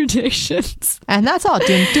gender predictions. And that's all.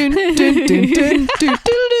 Dun, dun, dun, dun, dun, dun, dun,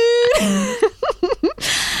 dun.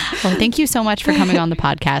 Well, thank you so much for coming on the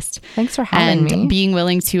podcast. Thanks for having me. And being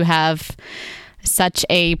willing to have such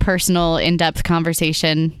a personal, in-depth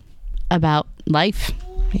conversation about life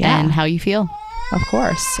and how you feel. Of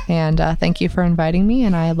course. And thank you for inviting me.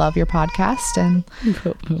 And I love your podcast and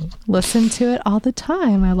listen to it all the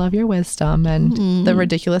time. I love your wisdom and the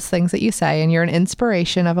ridiculous things that you say. And you're an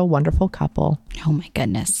inspiration of a wonderful couple. Oh, my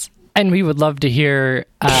goodness. And we would love to hear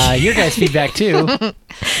your guys' feedback, too.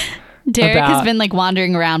 Derek has been like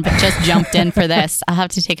wandering around, but just jumped in for this. I'll have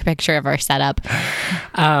to take a picture of our setup.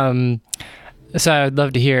 So I'd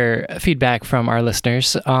love to hear feedback from our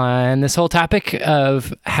listeners on this whole topic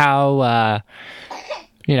of how,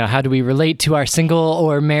 how do we relate to our single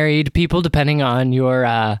or married people, depending on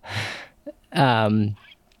your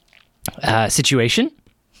situation.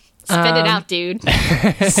 Spit it out, dude.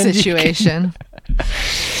 Situation.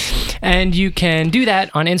 And you can do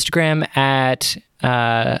that on Instagram at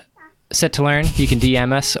Set to Learn. You can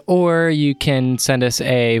DM us, or you can send us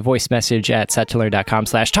a voice message at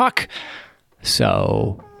settolearn.com/talk.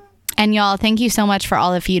 So, and y'all, thank you so much for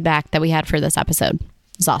all the feedback that we had for this episode.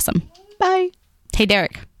 It's awesome. Bye. Hey,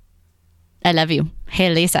 Derek. I love you.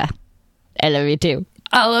 Hey, Lisa. I love you too.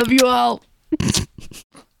 I love you all.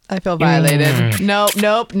 I feel violated.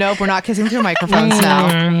 Nope. We're not kissing through microphones now.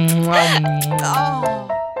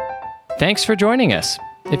 Thanks for joining us.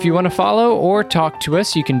 If you want to follow or talk to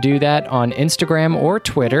us, you can do that on Instagram or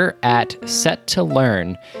Twitter at Set to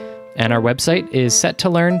Learn. And our website is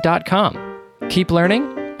settolearn.com. Keep learning,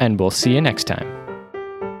 and we'll see you next time.